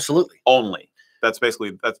yeah, absolutely. only. That's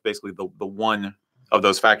basically the one of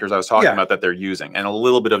those factors I was talking about that they're using, and a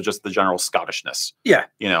little bit of just the general Scottishness. Yeah.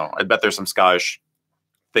 You know, I bet there's some Scottish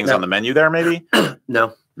things on the menu there, maybe.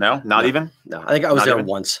 No, not even. No, I think I was there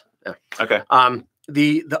once. Yeah. Okay.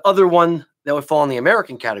 The other one that would fall in the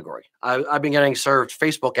American category, I've been getting served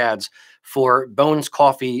Facebook ads for Bones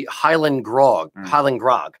Coffee Highland Grog.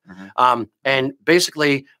 And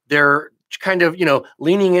basically they're kind of,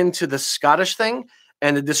 leaning into the Scottish thing.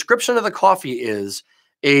 And the description of the coffee is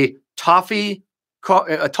a toffee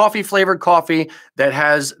flavored coffee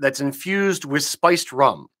that's infused with spiced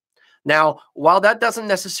rum. Now, while that doesn't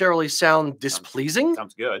necessarily sound displeasing,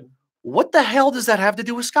 sounds good. What the hell does that have to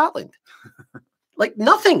do with Scotland? Like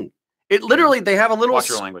nothing. It literally, they have a little. Watch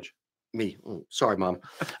your language. Me. Sorry, Mom.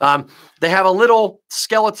 They have a little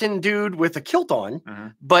skeleton dude with a kilt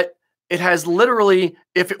on, but it has literally,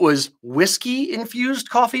 if it was whiskey infused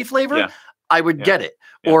coffee flavor, I would get it.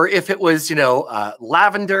 Yeah. Or if it was,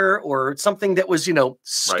 lavender or something that was,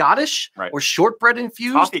 Scottish or shortbread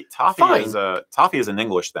infused. Toffee is an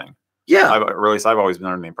English thing. Yeah. I've always been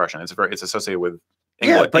under the impression it's associated with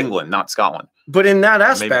England, not Scotland. But in that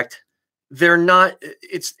aspect, they're not.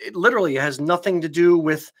 It literally has nothing to do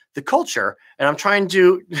with the culture. And I'm trying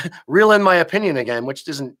to reel in my opinion again, which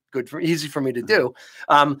isn't easy for me to do.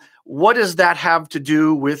 What does that have to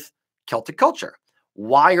do with Celtic culture?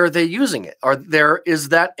 Why are they using it? Is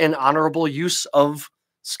that an honorable use of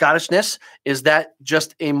Scottishness? Is that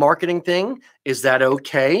just a marketing thing? Is that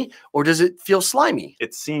okay? Or does it feel slimy?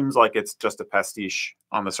 It seems like it's just a pastiche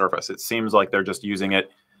on the surface. It seems like they're just using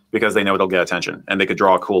it because they know it'll get attention and they could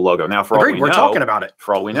draw a cool logo. Now, we're talking about it.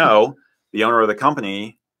 For all we know, the owner of the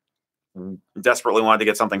company desperately wanted to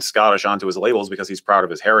get something Scottish onto his labels because he's proud of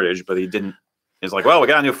his heritage, but he didn't. He's like, well, we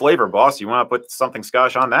got a new flavor, boss. You want to put something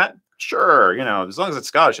Scottish on that? Sure. As long as it's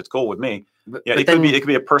Scottish, it's cool with me. It could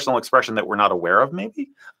be a personal expression that we're not aware of, maybe.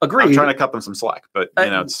 Agreed. I'm trying to cut them some slack, but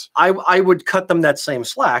it's. I would cut them that same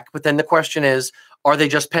slack, but then the question is, are they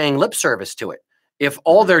just paying lip service to it? If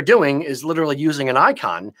all they're doing is literally using an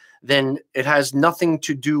icon, then it has nothing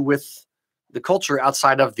to do with the culture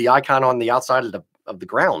outside of the icon on the outside of the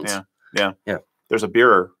grounds. Yeah. There's a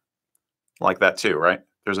beer like that too, right?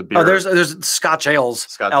 There's a beer. Oh, there's Scotch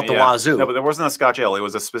ales out the wazoo. No, but there wasn't a Scotch ale. It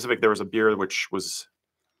was there was a beer which was.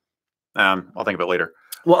 I'll think of it later.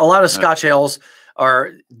 Well, a lot of Scotch ales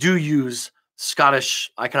do use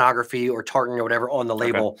Scottish iconography or tartan or whatever on the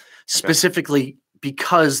label, specifically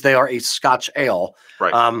because they are a Scotch ale.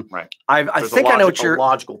 Right. Right. I think I know what you're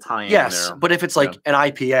logical tie-in. Yes, there. But if it's like an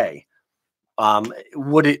IPA,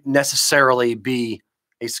 would it necessarily be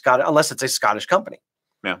a Scottish unless it's a Scottish company?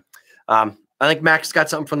 Yeah. I think Max got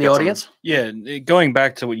something from the audience. Yeah, going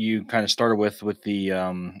back to what you kind of started with the,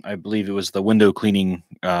 I believe it was the window cleaning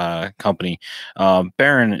company.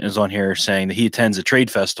 Baron is on here saying that he attends a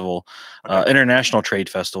trade festival, international trade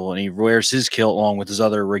festival, and he wears his kilt along with his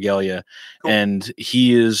other regalia, and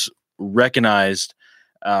he is recognized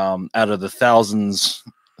out of the thousands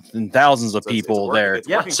and thousands of people there.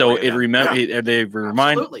 So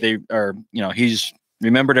he's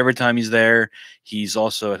remembered every time he's there. He's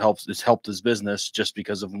also it's helped his business just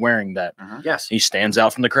because of wearing that. Yes, he stands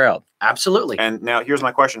out from the crowd. Absolutely. And now here's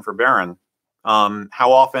my question for Baron: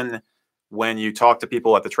 how often, when you talk to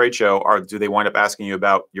people at the trade show, do they wind up asking you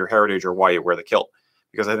about your heritage or why you wear the kilt?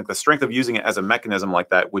 Because I think the strength of using it as a mechanism like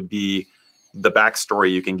that would be the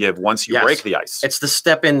backstory you can give once you break the ice. It's the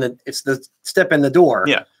step in the door.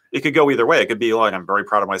 Yeah. It could go either way. It could be like, I'm very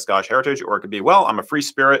proud of my Scottish heritage, or it could be, well, I'm a free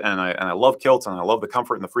spirit and I love kilts and I love the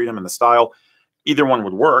comfort and the freedom and the style. Either one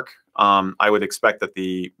would work. I would expect that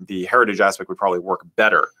the heritage aspect would probably work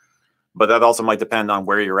better, but that also might depend on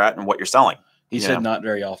where you're at and what you're selling. He said not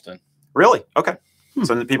very often. Really? Okay.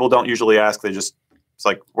 So people don't usually ask. It's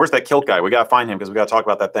like, where's that kilt guy? We got to find him because we got to talk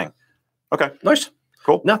about that thing. Okay. Nice.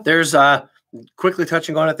 Cool. No, there's quickly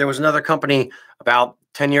touching on it. There was another company about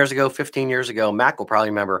 10 years ago, 15 years ago, Mac will probably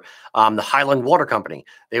remember, the Highland Water Company.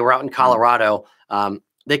 They were out in Colorado.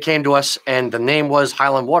 They came to us and the name was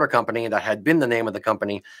Highland Water Company. That had been the name of the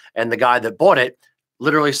company. And the guy that bought it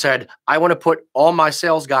literally said, I want to put all my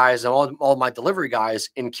sales guys and all my delivery guys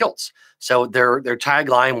in kilts. So their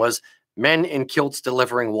tagline was men in kilts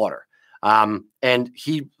delivering water. And I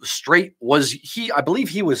believe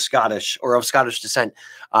he was Scottish or of Scottish descent.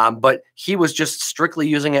 But he was just strictly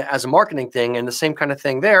using it as a marketing thing, and the same kind of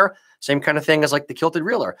thing there, same kind of thing as like the kilted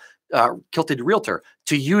realtor,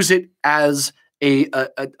 to use it as a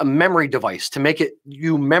memory device to make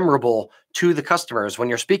you memorable to the customers. When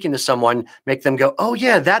you're speaking to someone, make them go, oh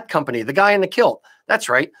yeah, that company, the guy in the kilt. That's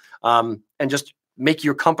right. And just make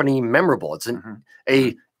your company memorable. It's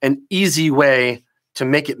an easy way to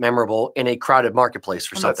make it memorable in a crowded marketplace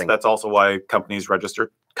for something. That's also why companies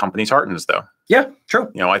register company tartans, though. Yeah, true.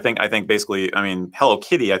 You know, I think basically, I mean, Hello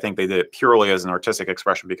Kitty, I think they did it purely as an artistic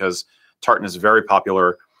expression because tartan is very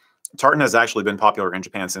popular. Tartan has actually been popular in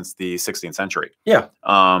Japan since the 16th century. Yeah.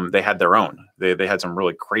 They had their own. They had some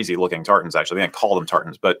really crazy looking tartans, actually. They didn't call them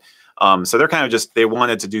tartans, but so they're kind of just, they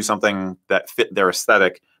wanted to do something that fit their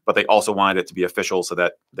aesthetic, but they also wanted it to be official so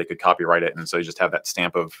that they could copyright it. And so you just have that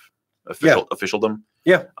stamp of officialdom.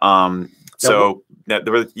 Yeah. So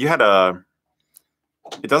you had a,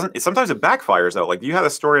 sometimes it backfires though. Like you had a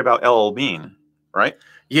story about LL Bean, right?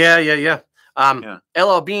 Yeah.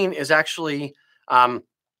 LL Bean is actually,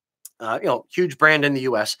 huge brand in the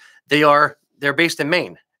U.S. They're based in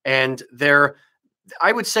Maine, and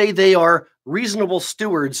I would say they are reasonable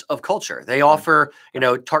stewards of culture. They offer,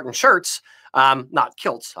 tartan shirts, not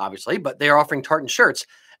kilts, obviously, but they are offering tartan shirts.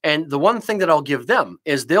 And the one thing that I'll give them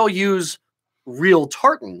is they'll use real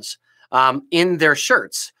tartans in their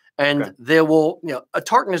shirts. And they will, a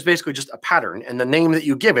tartan is basically just a pattern, and the name that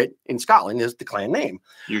you give it in Scotland is the clan name.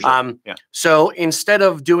 Usually, So instead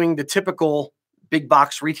of doing the typical big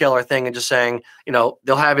box retailer thing and just saying,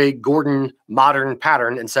 they'll have a Gordon modern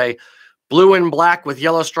pattern and say blue and black with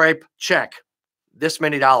yellow stripe, check, this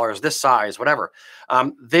many dollars, this size, whatever.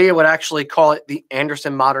 They would actually call it the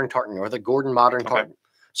Anderson modern tartan or the Gordon modern tartan.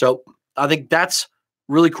 So I think that's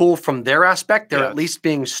really cool from their aspect. They're at least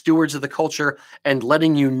being stewards of the culture and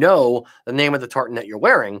letting you know the name of the tartan that you're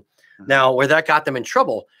wearing. Now, where that got them in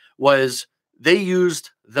trouble was they used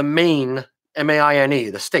the Maine, M-A-I-N-E,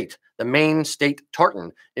 the Maine state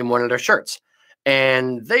tartan in one of their shirts.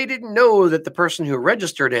 And they didn't know that the person who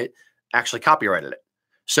registered it actually copyrighted it.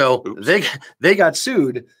 So they got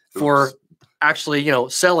sued for actually,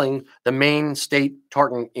 selling the Maine state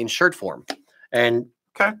tartan in shirt form. And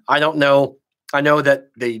I don't know. I know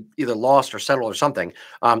that they either lost or settled or something.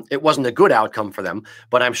 It wasn't a good outcome for them,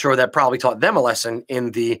 but I'm sure that probably taught them a lesson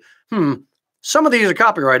in the, some of these are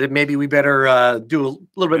copyrighted. Maybe we better do a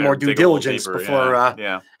little bit more due diligence before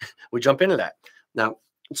we jump into that. Now,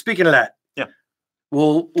 speaking of that,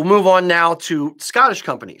 we'll move on now to Scottish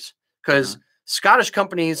companies, because Scottish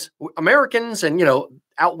companies, Americans and,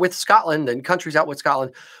 out with Scotland and countries out with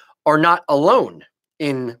Scotland are not alone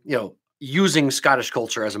in, using Scottish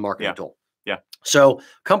culture as a marketing tool. So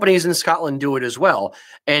companies in Scotland do it as well.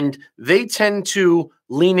 And they tend to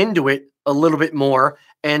lean into it a little bit more.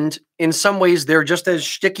 And in some ways, they're just as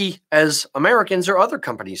shticky as Americans or other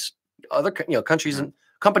companies, countries and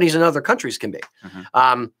companies in other countries can be.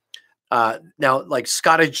 Now, like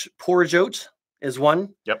Scottish porridge oats is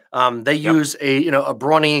one. They use a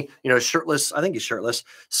brawny, shirtless, I think he's shirtless,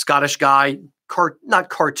 Scottish guy, not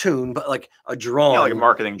cartoon, but like a drawing, like a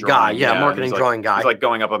marketing drawing guy. Marketing drawing guy. He's like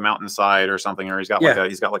going up a mountainside or something, or he's got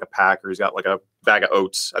like a pack, or he's got like a bag of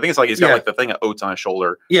oats. I think it's like he's got like the thing of oats on his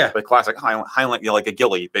shoulder. The classic Highland, like a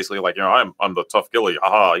ghillie, basically like, I'm the tough ghillie,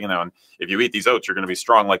 and if you eat these oats, you're going to be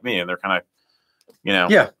strong like me. And they're kind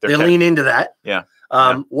of, they lean into that.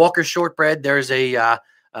 Walker's shortbread. There's a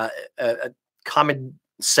common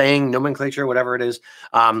saying, nomenclature, whatever it is.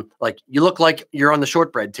 Like you look like you're on the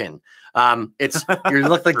shortbread tin. You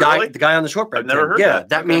look like the guy on the shortbread. I've never heard that.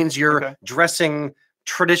 That means you're dressing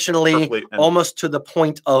traditionally, almost to the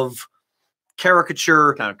point of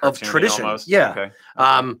caricature of tradition. Almost.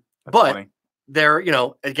 But they're,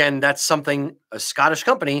 again, that's something, a Scottish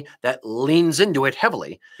company that leans into it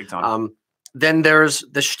heavily. Then there's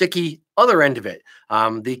the shticky other end of it.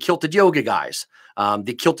 The kilted yoga guys,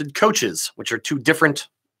 the kilted coaches, which are two different,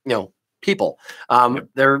 people.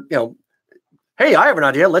 They're, hey, I have an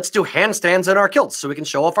idea. Let's do handstands in our kilts so we can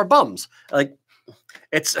show off our bums. Like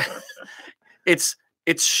it's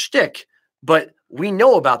shtick, but we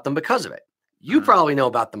know about them because of it. You probably know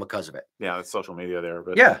about them because of it. Yeah, it's social media there,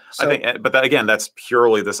 but so, I think, but again, that's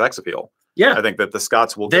purely the sex appeal. I think that the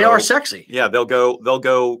Scots will. They are sexy. Yeah, they'll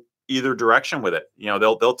go either direction with it.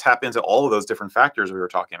 They'll tap into all of those different factors we were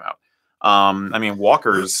talking about. I mean,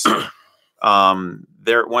 walkers. One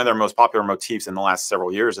of their most popular motifs in the last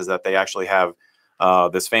several years is that they actually have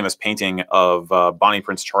this famous painting of Bonnie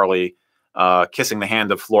Prince Charlie kissing the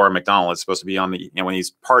hand of Flora MacDonald. It's supposed to be on the, when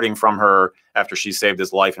he's parting from her after she saved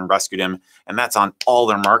his life and rescued him. And that's on all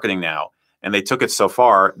their marketing now. And they took it so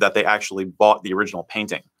far that they actually bought the original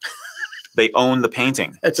painting. They own the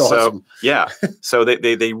painting. That's awesome. So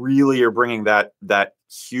they really are bringing that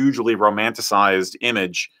hugely romanticized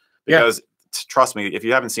image, because trust me, if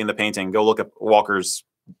you haven't seen the painting, go look at Walker's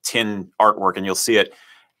tin artwork and you'll see it.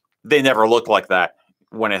 They never look like that.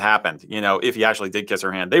 when it happened. You know, if he actually did kiss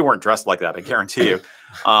her hand, they weren't dressed like that. I guarantee you.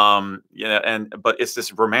 You know, but it's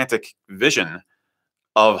this romantic vision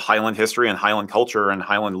of Highland history and Highland culture and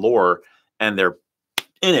Highland lore, and they're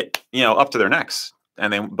in it, you know, up to their necks.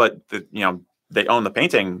 And you know, they own the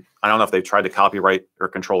painting. I don't know if they've tried to copyright or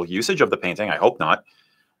control usage of the painting. I hope not.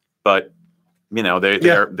 But you know,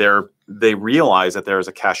 they realize that there's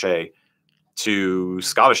a cachet to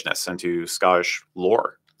Scottishness and to Scottish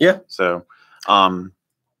lore. Yeah. So,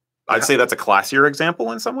 I'd say that's a classier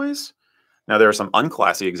example in some ways. Now there are some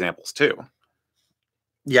unclassy examples too.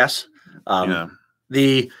 Yes. Yeah.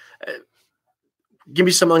 Give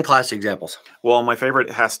me some unclassy examples. Well, my favorite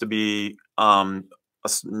has to be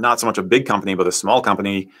not so much a big company, but a small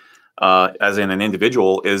company, as in an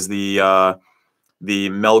individual, is the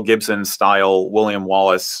Mel Gibson style William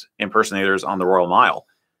Wallace impersonators on the Royal Mile,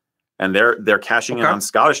 and they're cashing in on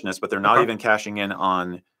Scottishness, but they're not even cashing in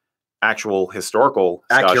on actual historical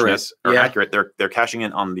Scottishness or accurate. They're cashing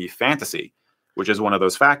in on the fantasy, which is one of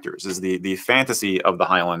those factors, is the fantasy of the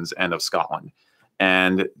Highlands and of Scotland.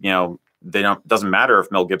 And you know, doesn't matter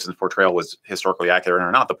if Mel Gibson's portrayal was historically accurate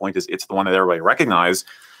or not. The point is, it's the one that everybody recognizes.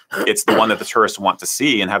 It's the one that the tourists want to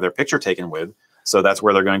see and have their picture taken with. So that's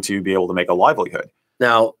where they're going to be able to make a livelihood.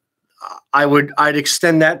 Now, I'd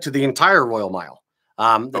extend that to the entire Royal Mile.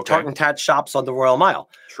 The tartan tat shops on the Royal Mile.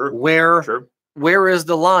 Sure. Where is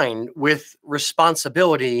the line with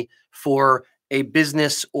responsibility for a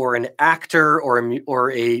business or an actor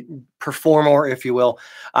or a performer, if you will,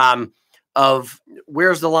 of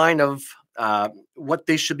where's the line of what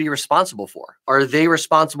they should be responsible for? Are they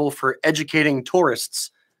responsible for educating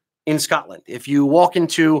tourists in Scotland? If you walk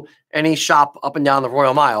into any shop up and down the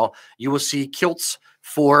Royal Mile, you will see kilts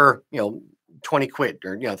for, you know, 20 quid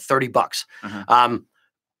or, you know, $30.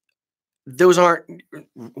 Those aren't,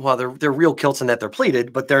 well, they're real kilts in that they're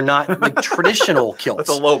pleated, but they're not like traditional kilts.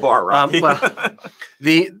 That's a low bar, right? But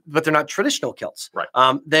they're not traditional kilts. Right.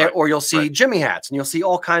 Or you'll see Jimmy hats, and you'll see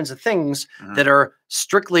all kinds of things that are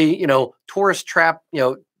strictly, you know, tourist trap, you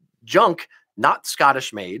know, junk, not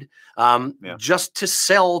Scottish made, just to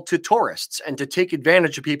sell to tourists and to take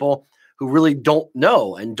advantage of people who really don't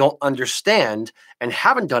know and don't understand and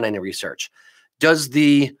haven't done any research. Does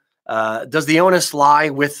the onus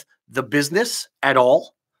lie with the business at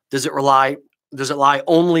all? Does it lie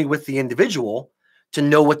only with the individual to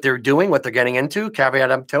know what they're doing, what they're getting into? Caveat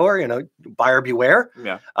emptor, you know, buyer beware.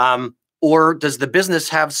 Yeah. Or does the business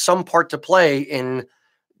have some part to play in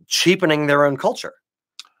cheapening their own culture?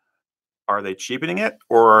 Are they cheapening it,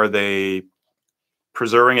 or are they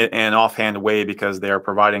preserving it in an offhand way because they are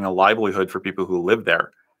providing a livelihood for people who live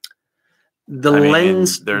there? The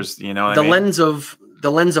lens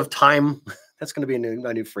of time. That's going to be a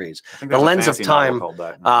new phrase. The lens of time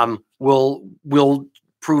will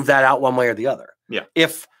prove that out one way or the other. Yeah.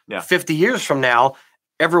 If 50 years from now,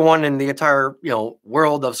 everyone in the entire, you know,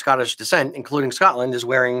 world of Scottish descent, including Scotland, is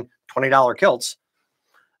wearing $20 kilts,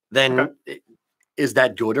 then is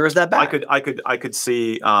that good or is that bad? I could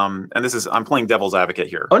see, and I'm playing devil's advocate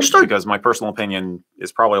here. Understood. Because my personal opinion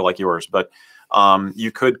is probably like yours, but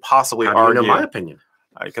you could possibly argue. How do you know my opinion?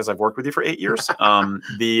 Because I've worked with you for 8 years.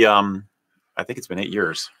 I think it's been 8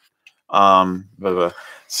 years.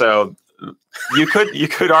 So you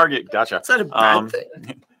could argue. Gotcha. Is that a bad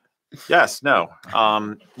thing? Yes. No.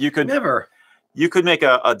 You could make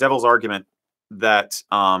a devil's argument that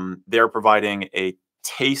they're providing a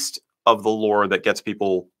taste of the lore that gets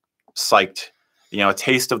people psyched. You know, a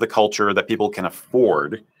taste of the culture that people can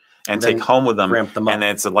afford and take home with them. And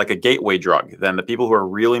it's like a gateway drug. Then the people who are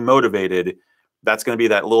really motivated, that's going to be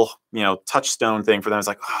that little, you know, touchstone thing for them. It's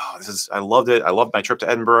like, oh, I loved it. I loved my trip to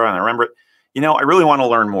Edinburgh and I remember it. You know, I really want to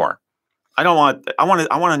learn more. I want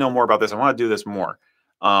to know more about this. I want to do this more.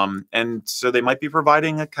 And so they might be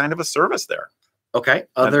providing a kind of a service there. Okay.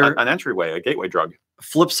 An entryway, a gateway drug.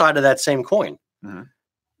 Flip side of that same coin.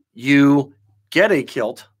 You get a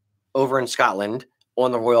kilt over in Scotland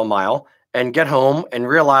on the Royal Mile and get home and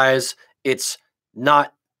realize it's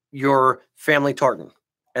not your family tartan.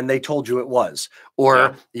 And they told you it was,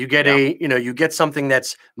 or you get you get something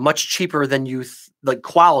that's much cheaper than you like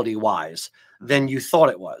quality wise than you thought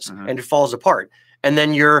it was, and it falls apart, and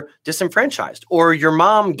then you're disenfranchised. Or your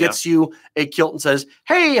mom gets you a kilt and says,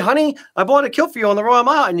 "Hey, honey, I bought a kilt for you on the Royal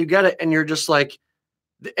Mile," and you get it, and you're just like,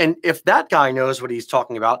 and if that guy knows what he's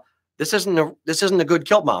talking about, this isn't a good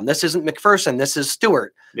kilt mom. This isn't McPherson. This is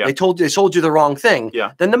Stewart. They sold you the wrong thing.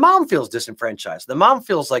 Then the mom feels disenfranchised. The mom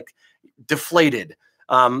feels like deflated.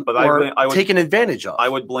 But I would taken advantage of. I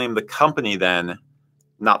would blame the company then,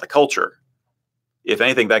 not the culture. If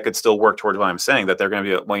anything, that could still work towards what I'm saying, that they're going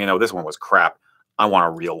to be, well, you know, this one was crap. I want a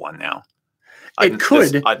real one now.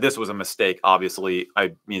 This was a mistake. Obviously,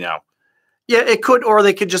 Yeah, it could, or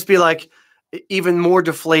they could just be like even more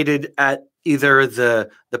deflated at either the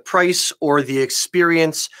price or the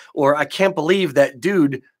experience, or I can't believe that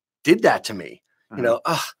dude did that to me.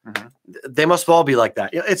 They must all be like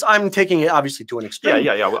that. I'm taking it obviously to an extreme.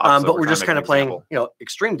 Yeah. But we're just kind of playing,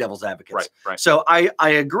 extreme devil's advocates. Right. So I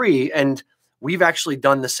agree, and we've actually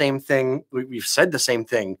done the same thing. We've said the same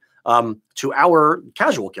thing to our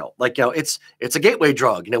casual kilt. Like, it's a gateway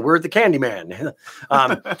drug. We're the Candyman.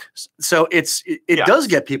 So it does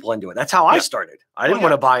get people into it. That's how I started. I didn't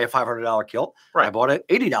want to buy a $500 kilt. Right. I bought it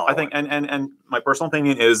 $80. I think, and my personal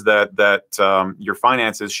opinion is that your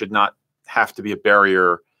finances should not have to be a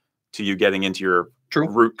barrier to you getting into your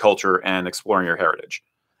root culture and exploring your heritage.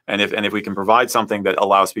 And if we can provide something that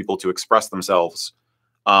allows people to express themselves,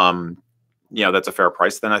 that's a fair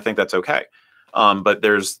price, then I think that's okay. But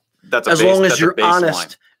that's as long as you're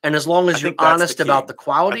honest, and as long as you're honest about the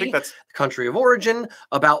quality, the country of origin,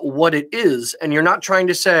 about what it is, and you're not trying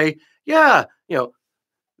to say,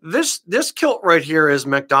 this kilt right here is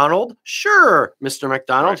McDonald. Sure, Mr.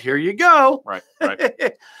 McDonald, here you go. Right.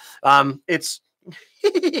 It's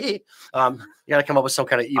you got to come up with some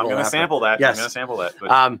kind of evil. I'm going to sample that. Yes. I'm going to sample that.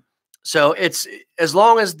 But. So it's as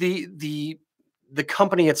long as the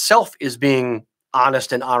company itself is being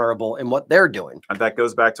honest and honorable in what they're doing. And that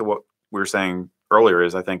goes back to what we were saying earlier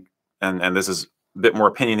is I think, and this is a bit more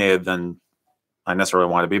opinionated than I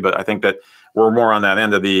necessarily want to be, but I think that we're more on that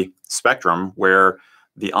end of the spectrum where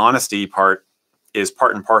the honesty part is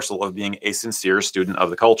part and parcel of being a sincere student of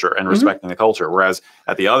the culture and respecting the culture. Whereas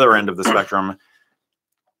at the other end of the spectrum,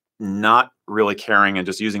 not really caring and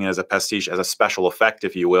just using it as a pastiche, as a special effect,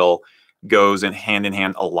 if you will, goes in hand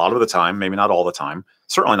a lot of the time, maybe not all the time,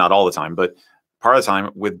 certainly not all the time, but part of the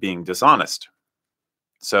time with being dishonest.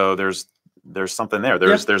 So there's something there.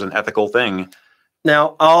 There's an ethical thing.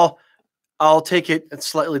 Now I'll take it a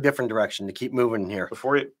slightly different direction to keep moving here.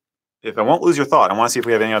 If I won't lose your thought, I want to see if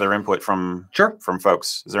we have any other input from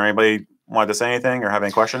folks. Is there anybody wanted to say anything or have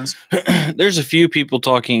any questions? There's a few people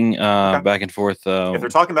talking back and forth. If they're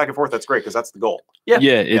talking back and forth, that's great because that's the goal.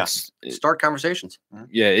 Start conversations.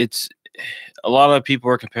 Yeah, it's a lot of people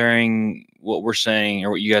are comparing what we're saying or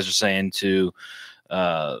what you guys are saying to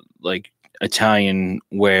like Italian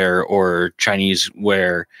wear or Chinese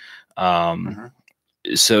wear.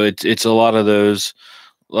 So it's a lot of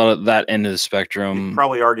that end of the spectrum. You could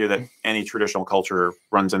probably argue that any traditional culture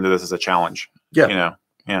runs into this as a challenge. Yeah.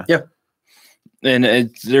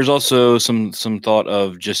 And there's also some thought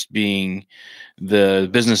of just being the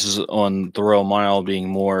businesses on the Royal Mile being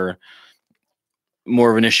more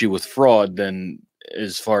of an issue with fraud than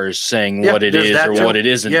as far as saying what it is or what it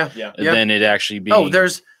isn't. Than it actually being.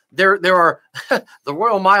 There are the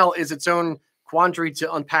Royal Mile is its own quandary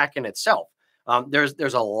to unpack in itself.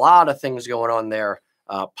 There's a lot of things going on there,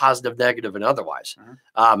 positive, negative, and otherwise.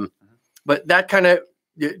 But that kind of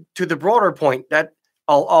to the broader point that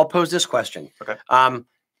I'll pose this question. Okay.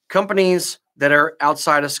 Companies that are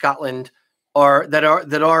outside of Scotland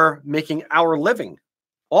that are making our living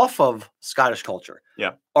off of Scottish culture.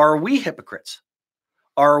 Yeah. Are we hypocrites?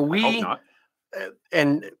 Are we? I hope not.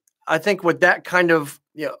 And I think with that kind of,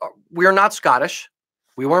 we're not Scottish.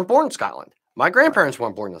 We weren't born in Scotland. My grandparents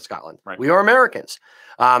weren't born in Scotland. Right. We are Americans.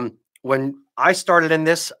 When I started in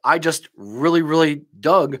this, I just really, really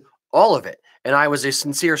dug all of it. And I was a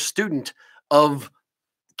sincere student of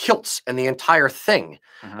kilts and the entire thing.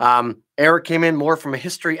 Eric came in more from a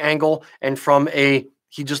history angle and from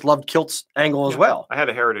he just loved kilts angle as well. I had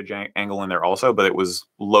a heritage angle in there also, but it was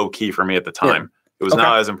low key for me at the time. It was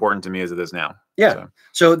not as important to me as it is now.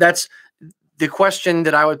 So that's the question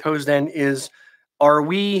that I would pose then is, are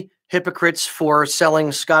we hypocrites for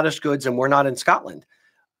selling Scottish goods and we're not in Scotland?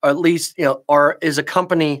 Or at least, is a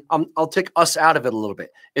company, I'll take us out of it a little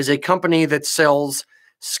bit, is a company that sells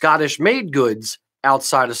Scottish made goods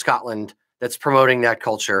outside of Scotland that's promoting that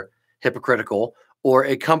culture hypocritical, or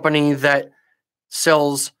a company that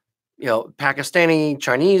sells, Pakistani,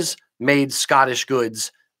 Chinese made Scottish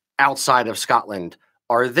goods outside of Scotland?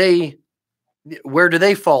 Where do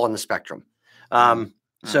they fall in the spectrum?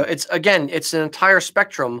 So it's an entire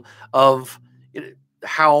spectrum of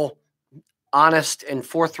how honest and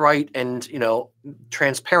forthright and,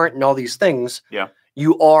 transparent and all these things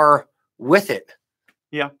you are with it.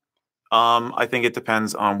 I think it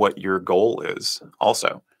depends on what your goal is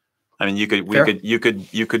also. I mean, you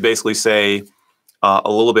could basically say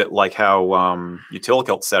a little bit like how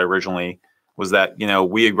Utilikilt said originally was that,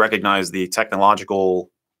 we recognize the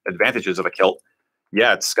technological advantages of a kilt.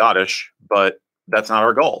 Yeah, it's Scottish, but that's not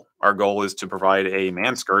our goal. Our goal is to provide a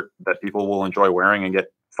man skirt that people will enjoy wearing and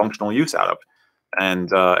get functional use out of. And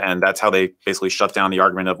that's how they basically shut down the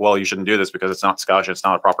argument of, well, you shouldn't do this because it's not Scotch, it's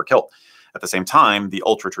not a proper kilt. At the same time, the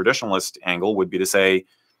ultra traditionalist angle would be to say,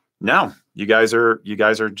 no, you guys are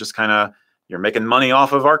just kind of, you're making money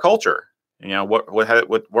off of our culture. You know, what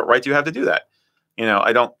right do you have to do that? You know,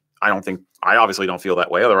 I obviously don't feel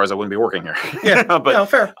that way. Otherwise I wouldn't be working here. Yeah, but no,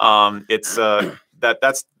 fair. It's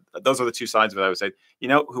those are the two sides of it, I would say. You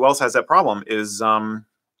know, who else has that problem is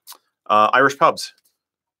Irish pubs.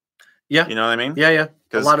 Yeah. You know what I mean? Yeah, yeah.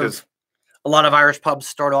 A lot of Irish pubs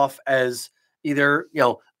start off as either, you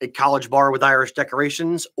know, a college bar with Irish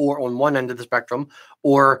decorations, or on one end of the spectrum,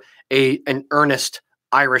 or an earnest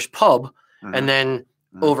Irish pub. Mm-hmm. And then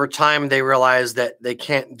over time they realize that they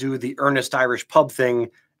can't do the earnest Irish pub thing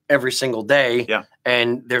every single day. Yeah.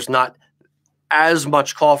 And there's not as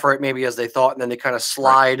much call for it maybe as they thought. And then they kind of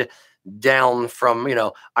slide down from, you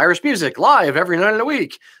know, Irish music live every night of the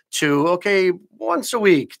week to, okay, once a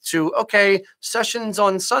week, to, okay, sessions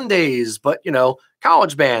on Sundays, but, you know,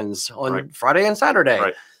 college bands on Friday and Saturday.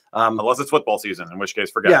 Right. Unless it's football season, in which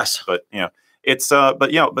case forget. Yes. But, you know, it's,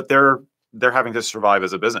 but, you know, but they're having to survive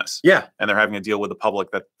as a business. Yeah. And they're having to deal with the public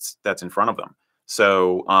that's in front of them.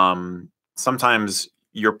 So sometimes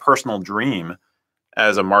your personal dream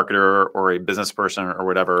as a marketer or a business person or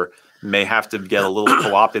whatever may have to get a little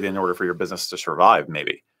co-opted in order for your business to survive,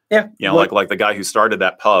 maybe. Yeah. You know, like the guy who started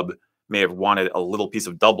that pub may have wanted a little piece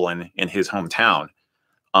of Dublin in his hometown.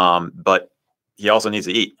 But he also needs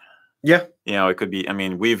to eat. Yeah. You know, it could be, I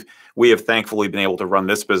mean, we have thankfully been able to run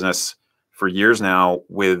this business for years now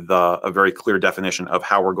with a very clear definition of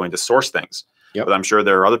how we're going to source things. Yep. But I'm sure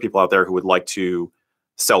there are other people out there who would like to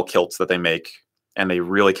sell kilts that they make and they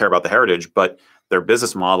really care about the heritage, but their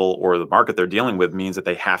business model or the market they're dealing with means that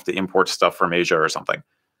they have to import stuff from Asia or something.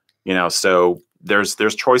 You know, so there's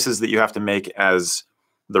choices that you have to make as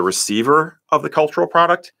the receiver of the cultural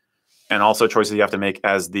product, and also choices you have to make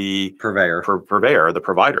as the purveyor, the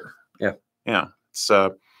provider. Yeah. Yeah.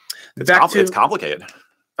 It's complicated.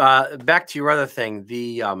 Back to your other thing,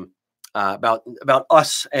 the about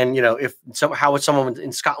us, and you know, how would someone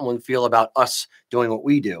in Scotland feel about us doing what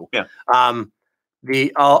we do? Yeah.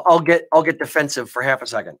 I'll get defensive for half a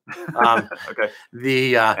second.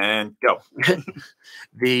 Okay. And go.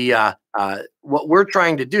 What we're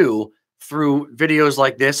trying to do through videos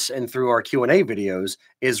like this and through our Q&A videos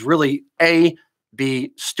is really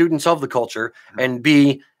be students of the culture, and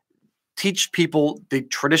B, teach people the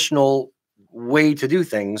traditional way to do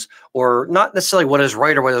things, or not necessarily what is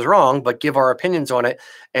right or what is wrong, but give our opinions on it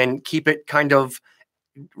and keep it kind of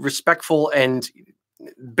respectful and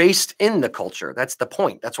based in the culture. That's the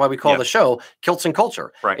point. That's why we call the show Kilts and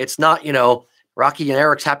Culture. Right. It's not, you know, Rocky and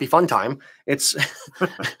Eric's Happy Fun Time. It's a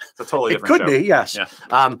totally different show. It could be, yes. Yeah.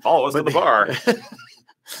 Follow us to the bar.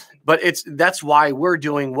 But that's why we're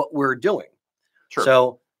doing what we're doing. Sure.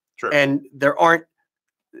 So, sure. And there aren't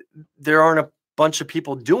a bunch of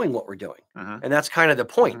people doing what we're doing. And that's kind of the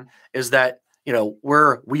point, is that, you know,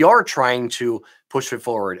 we are trying to push it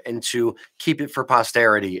forward and to keep it for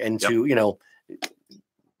posterity and to, you know,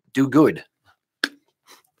 do good.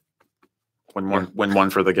 Win one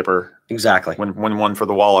for the Gipper. Exactly. Win one for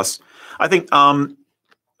the Wallace. I think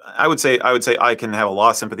I would say I can have a lot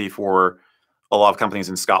of sympathy for a lot of companies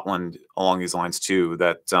in Scotland along these lines too.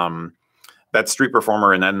 That street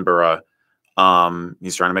performer in Edinburgh,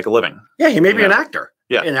 he's trying to make a living. Yeah, he may be an actor.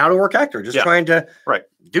 Yeah, an out-of-work actor, just trying to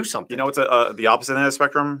do something. You know, it's the opposite end of the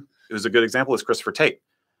spectrum. It was a good example is Christopher Tate.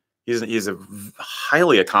 He's a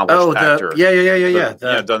highly accomplished actor. Yeah.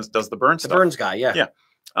 Does the Burns stuff. The Burns guy, yeah.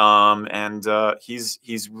 And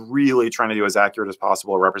he's really trying to do as accurate as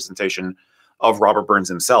possible a representation of Robert Burns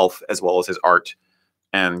himself, as well as his art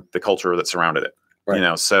and the culture that surrounded it. Right. You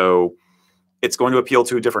know, so it's going to appeal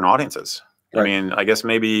to different audiences. Right. I mean, I guess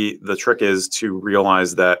maybe the trick is to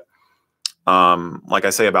realize that, like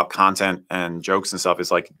I say about content and jokes and stuff,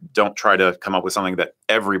 is like, don't try to come up with something that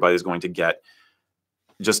everybody's going to get.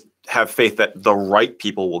 Just have faith that the right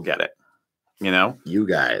people will get it. You know, you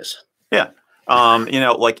guys. Yeah. You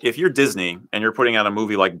know, like if you're Disney and you're putting out a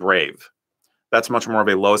movie like Brave, that's much more of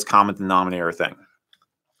a lowest common denominator thing.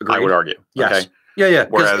 Agreed. I would argue. Yes. Okay. Yeah.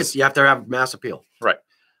 Whereas you have to have mass appeal. Right.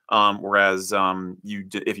 Whereas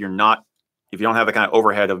if you don't have the kind of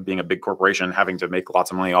overhead of being a big corporation having to make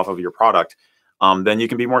lots of money off of your product, then you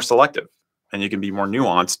can be more selective and you can be more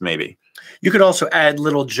nuanced. Maybe you could also add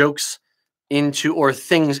little jokes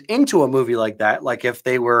things into a movie like that. Like if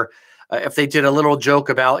they did a little joke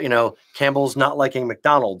about, you know, Campbell's not liking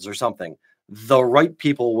McDonald's or something, the right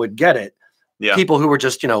people would get it. Yeah. People who were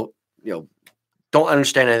just, you know, don't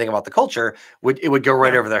understand anything about the culture it would go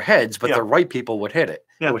right over their heads, but the right people would hit it.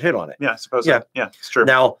 Yeah. It would hit on it. Yeah, I suppose. Yeah, it's true.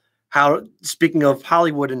 Now, how, speaking of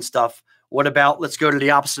Hollywood and stuff, what about, let's go to the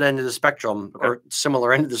opposite end of the spectrum, or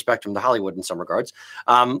similar end of the spectrum to Hollywood in some regards,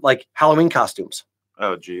 like Halloween costumes.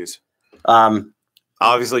 Oh, geez.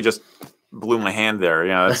 Obviously just blew my hand there.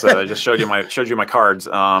 Yeah, that's, I just showed you my cards.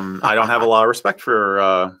 I don't have a lot of respect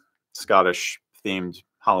for Scottish themed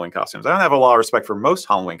Halloween costumes. I don't have a lot of respect for most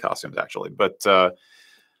Halloween costumes, actually. But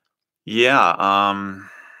yeah,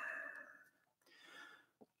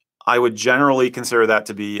 I would generally consider that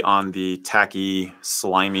to be on the tacky,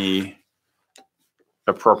 slimy,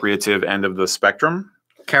 appropriative end of the spectrum.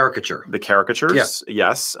 Caricature. The caricatures,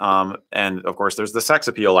 yes. And of course, there's the sex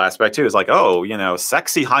appeal aspect too. It's like, oh, you know,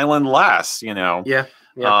 sexy Highland lass, you know. Yeah.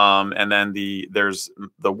 Yeah. And then there's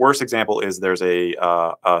the worst example is there's a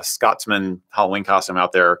Scotsman Halloween costume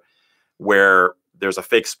out there where there's a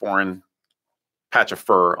fake sporran patch of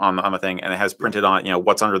fur on the thing, and it has printed on it, you know,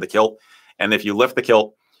 what's under the kilt. And if you lift the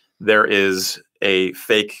kilt, there is a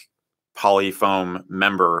fake polyfoam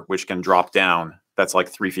member which can drop down that's like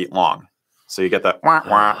 3 feet long. So you get that wah,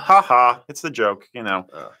 wah, ha ha. It's the joke, you know.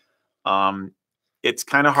 It's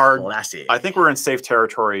kind of hard. Classy. I think we're in safe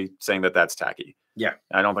territory saying that that's tacky. Yeah.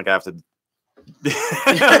 I don't think I have to.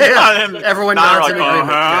 Everyone nods in agreement.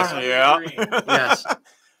 Yeah. Yes.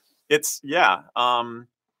 It's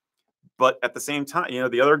but at the same time, you know,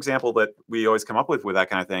 the other example that we always come up with that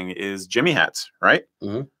kind of thing is Jimmy hats, right?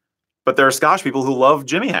 Mm-hmm. But there are Scottish people who love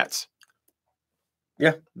Jimmy hats.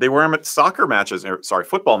 Yeah. They wear them at soccer matches, or sorry,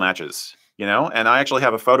 football matches, you know? And I actually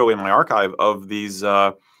have a photo in my archive of these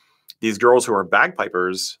girls who are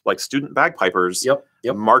bagpipers, like student bagpipers,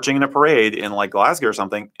 Yep. marching in a parade in like Glasgow or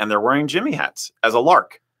something, and they're wearing Jimmy hats as a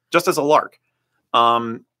lark, just as a lark.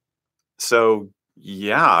 So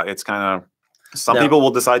yeah, it's kind of, some people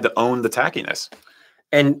will decide to own the tackiness.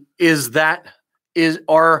 And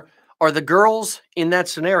are the girls in that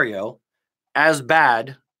scenario as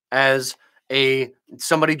bad as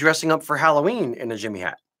somebody dressing up for Halloween in a Jimmy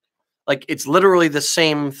hat? Like, it's literally the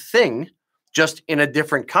same thing, just in a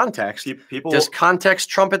different context. Does context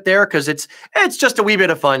trump it there? Because it's just a wee bit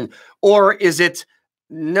of fun. Or is it,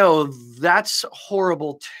 no, that's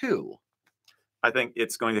horrible too? I think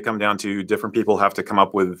it's going to come down to different people have to come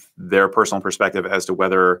up with their personal perspective as to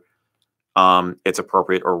whether it's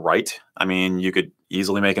appropriate or right. I mean, you could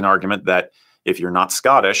easily make an argument that if you're not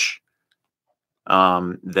Scottish,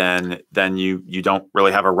 then you don't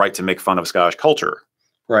really have a right to make fun of Scottish culture.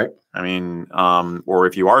 Right. I mean, or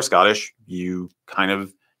if you are Scottish, you kind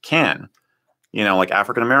of can. You know, like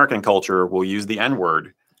African American culture will use the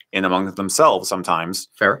N-word in among themselves sometimes.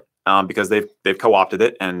 Fair. Because they've co-opted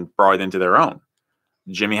it and brought it into their own.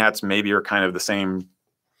 Jimmy hats maybe are kind of the same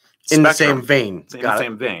in the same vein. In the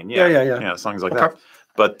same vein. Yeah. Songs like that.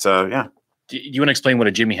 But yeah. Do you want to explain what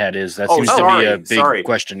a Jimmy hat is? That seems to be a big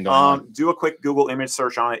question going on. Do a quick Google image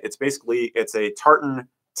search on it. It's basically, it's a tartan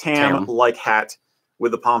tam-like hat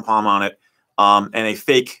with a pom-pom on it, and a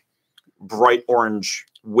fake bright orange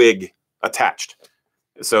wig attached.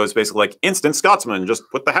 So it's basically like instant Scotsman. Just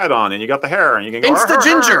put the hat on, and you got the hair, and you can go Insta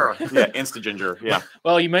ginger. Yeah, Insta ginger. Yeah.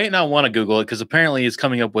 Well, you may not want to Google it because apparently it's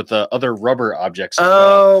coming up with other rubber objects.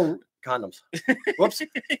 Oh, condoms. Whoops!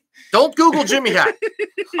 Don't Google Jimmy hat.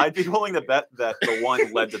 I'd be willing to bet that the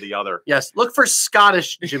one led to the other. Yes, look for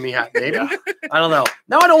Scottish Jimmy hat, maybe. Yeah. I don't know.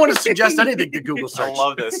 Now I don't want to suggest anything to Google search. I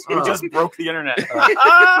love this. We just broke the internet.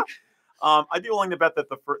 I'd be willing to bet that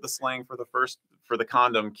the slang for the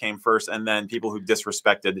condom came first, and then people who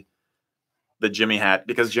disrespected the Jimmy hat,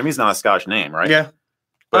 because Jimmy's not a Scottish name, right? Yeah.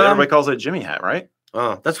 But everybody calls it a Jimmy hat, right?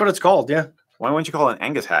 Oh, that's what it's called. Yeah. Why wouldn't you call it an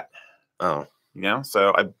Angus hat? Oh, you know.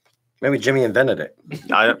 So maybe Jimmy invented it.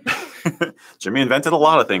 Jimmy invented a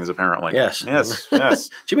lot of things, apparently. Yes.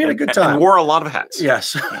 Jimmy had a good time. And wore a lot of hats.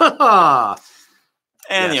 Yes.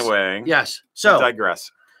 Anyway. Yes. So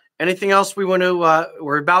digress. Anything else we want to?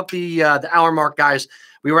 We're about the hour mark, guys.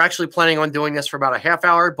 We were actually planning on doing this for about a half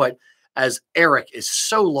hour, but as Eric is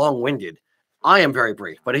so long-winded, I am very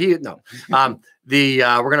brief. But we're going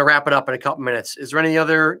to wrap it up in a couple minutes. Is there any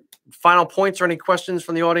other final points or any questions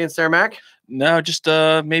from the audience there, Mac? No, just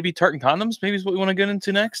maybe tartan condoms. Maybe is what we want to get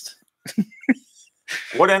into next.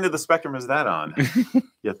 What end of the spectrum is that on?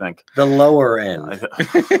 You think the lower end?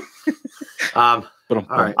 All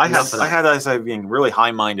right. I had us being really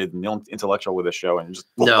high-minded and intellectual with the show, and just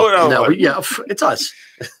it's us.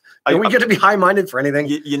 Are we get to be high-minded for anything?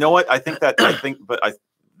 You know what?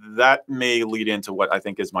 That may lead into what I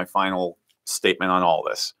think is my final statement on all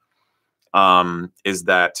this. Is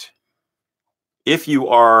that if you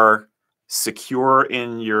are secure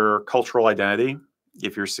in your cultural identity,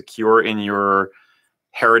 if you're secure in your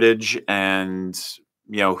heritage and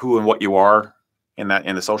who and what you are in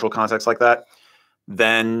the social context like that,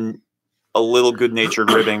 then a little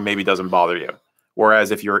good-natured ribbing maybe doesn't bother you.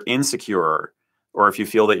 Whereas if you're insecure or if you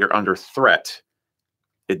feel that you're under threat,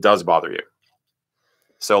 it does bother you.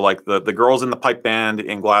 So like the girls in the pipe band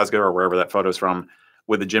in Glasgow or wherever that photo's from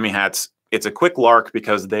with the Jimmy hats, it's a quick lark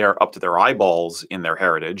because they are up to their eyeballs in their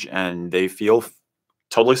heritage and they feel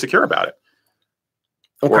totally secure about it.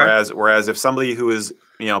 Okay. Whereas if somebody who is,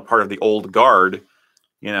 you know, part of the old guard,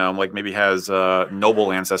 you know, like maybe has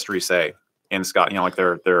noble ancestry, say in Scotland, you know, like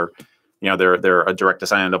they're a direct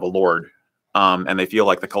descendant of a lord, and they feel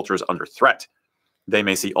like the culture is under threat, they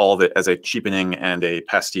may see all of it as a cheapening and a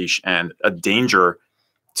pastiche and a danger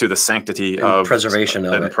to the sanctity of preservation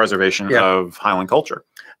of Highland culture.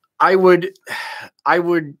 I would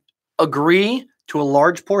agree to a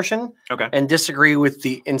large portion, okay, and disagree with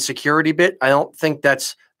the insecurity bit. I don't think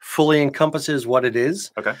that's fully encompasses what it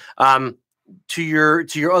is. Okay. To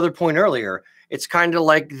your other point earlier, it's kind of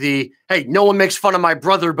like the, hey, no one makes fun of my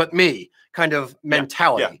brother but me kind of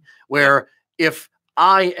mentality, where if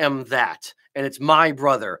I am that and it's my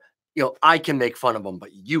brother, you know, I can make fun of him,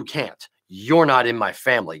 but you can't. You're not in my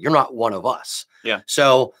family. You're not one of us. Yeah.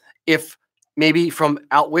 So if maybe from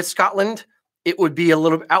out with Scotland, it would be a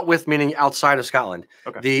little out with, meaning outside of Scotland.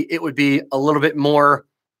 Okay. It would be a little bit more,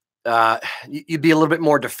 you'd be a little bit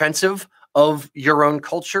more defensive of your own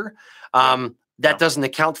culture. That doesn't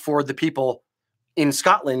account for the people in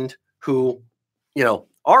Scotland who, you know,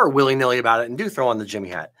 are willy-nilly about it and do throw on the Jimmy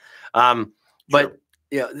hat. But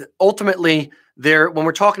yeah, ultimately when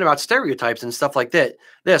we're talking about stereotypes and stuff like that,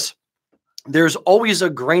 there's always a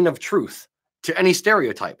grain of truth to any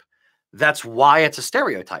stereotype. That's why it's a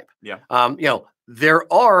stereotype. Yeah. You know,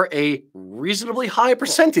 there are a reasonably high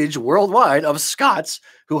percentage worldwide of Scots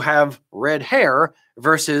who have red hair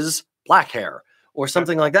versus black hair or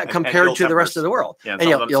something like that compared to the rest of the world. Yeah, and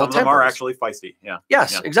some of them are actually feisty. Yeah.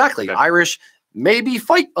 Yes, exactly. Okay. Irish maybe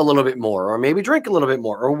fight a little bit more or maybe drink a little bit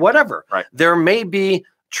more or whatever. Right. There may be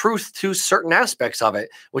truth to certain aspects of it,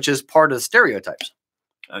 which is part of the stereotypes.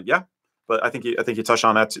 Yeah. But I think you touched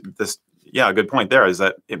on that. A good point there is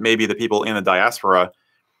that it may be the people in the diaspora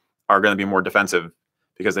are going to be more defensive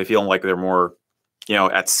because they feel like they're more, you know,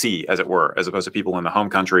 at sea, as it were, as opposed to people in the home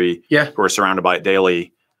country who are surrounded by it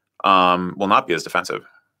daily, will not be as defensive.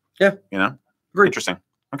 Yeah. You know? Agreed. Interesting.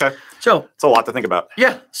 Okay. So it's a lot to think about.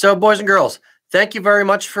 Yeah. So boys and girls, thank you very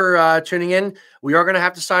much for tuning in. We are going to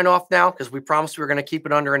have to sign off now because we promised we were going to keep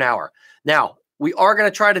it under an hour. Now, we are going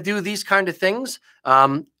to try to do these kind of things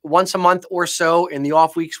once a month or so in the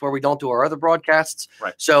off weeks where we don't do our other broadcasts.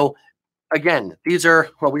 Right. So again, these are,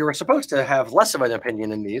 well, we were supposed to have less of an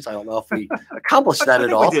opinion in these. I don't know if we accomplished that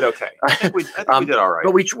at all. We did okay. I think we did all right.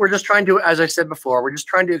 But we're just trying to, as I said before, we're just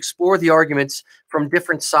trying to explore the arguments from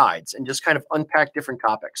different sides and just kind of unpack different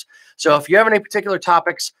topics. So if you have any particular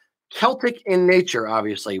topics, Celtic in nature,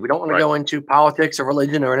 obviously. We don't want to go into politics or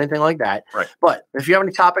religion or anything like that. Right. But if you have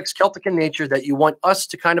any topics, Celtic in nature, that you want us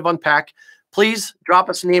to kind of unpack, please drop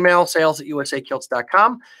us an email,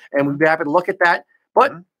 sales@usakilts.com, and we'd be happy to look at that.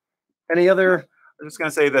 But any other... I'm just going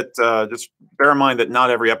to say that just bear in mind that not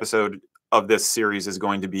every episode of this series is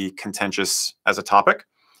going to be contentious as a topic.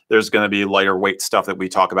 There's going to be lighter weight stuff that we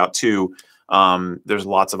talk about too. There's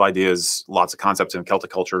lots of ideas, lots of concepts in Celtic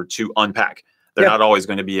culture to unpack. They're not always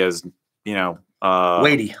going to be as, you know,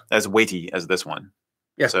 weighty as this one.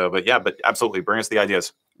 Yeah. So, but absolutely, bring us the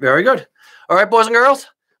ideas. Very good. All right, boys and girls.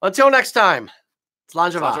 Until next time.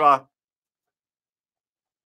 Slán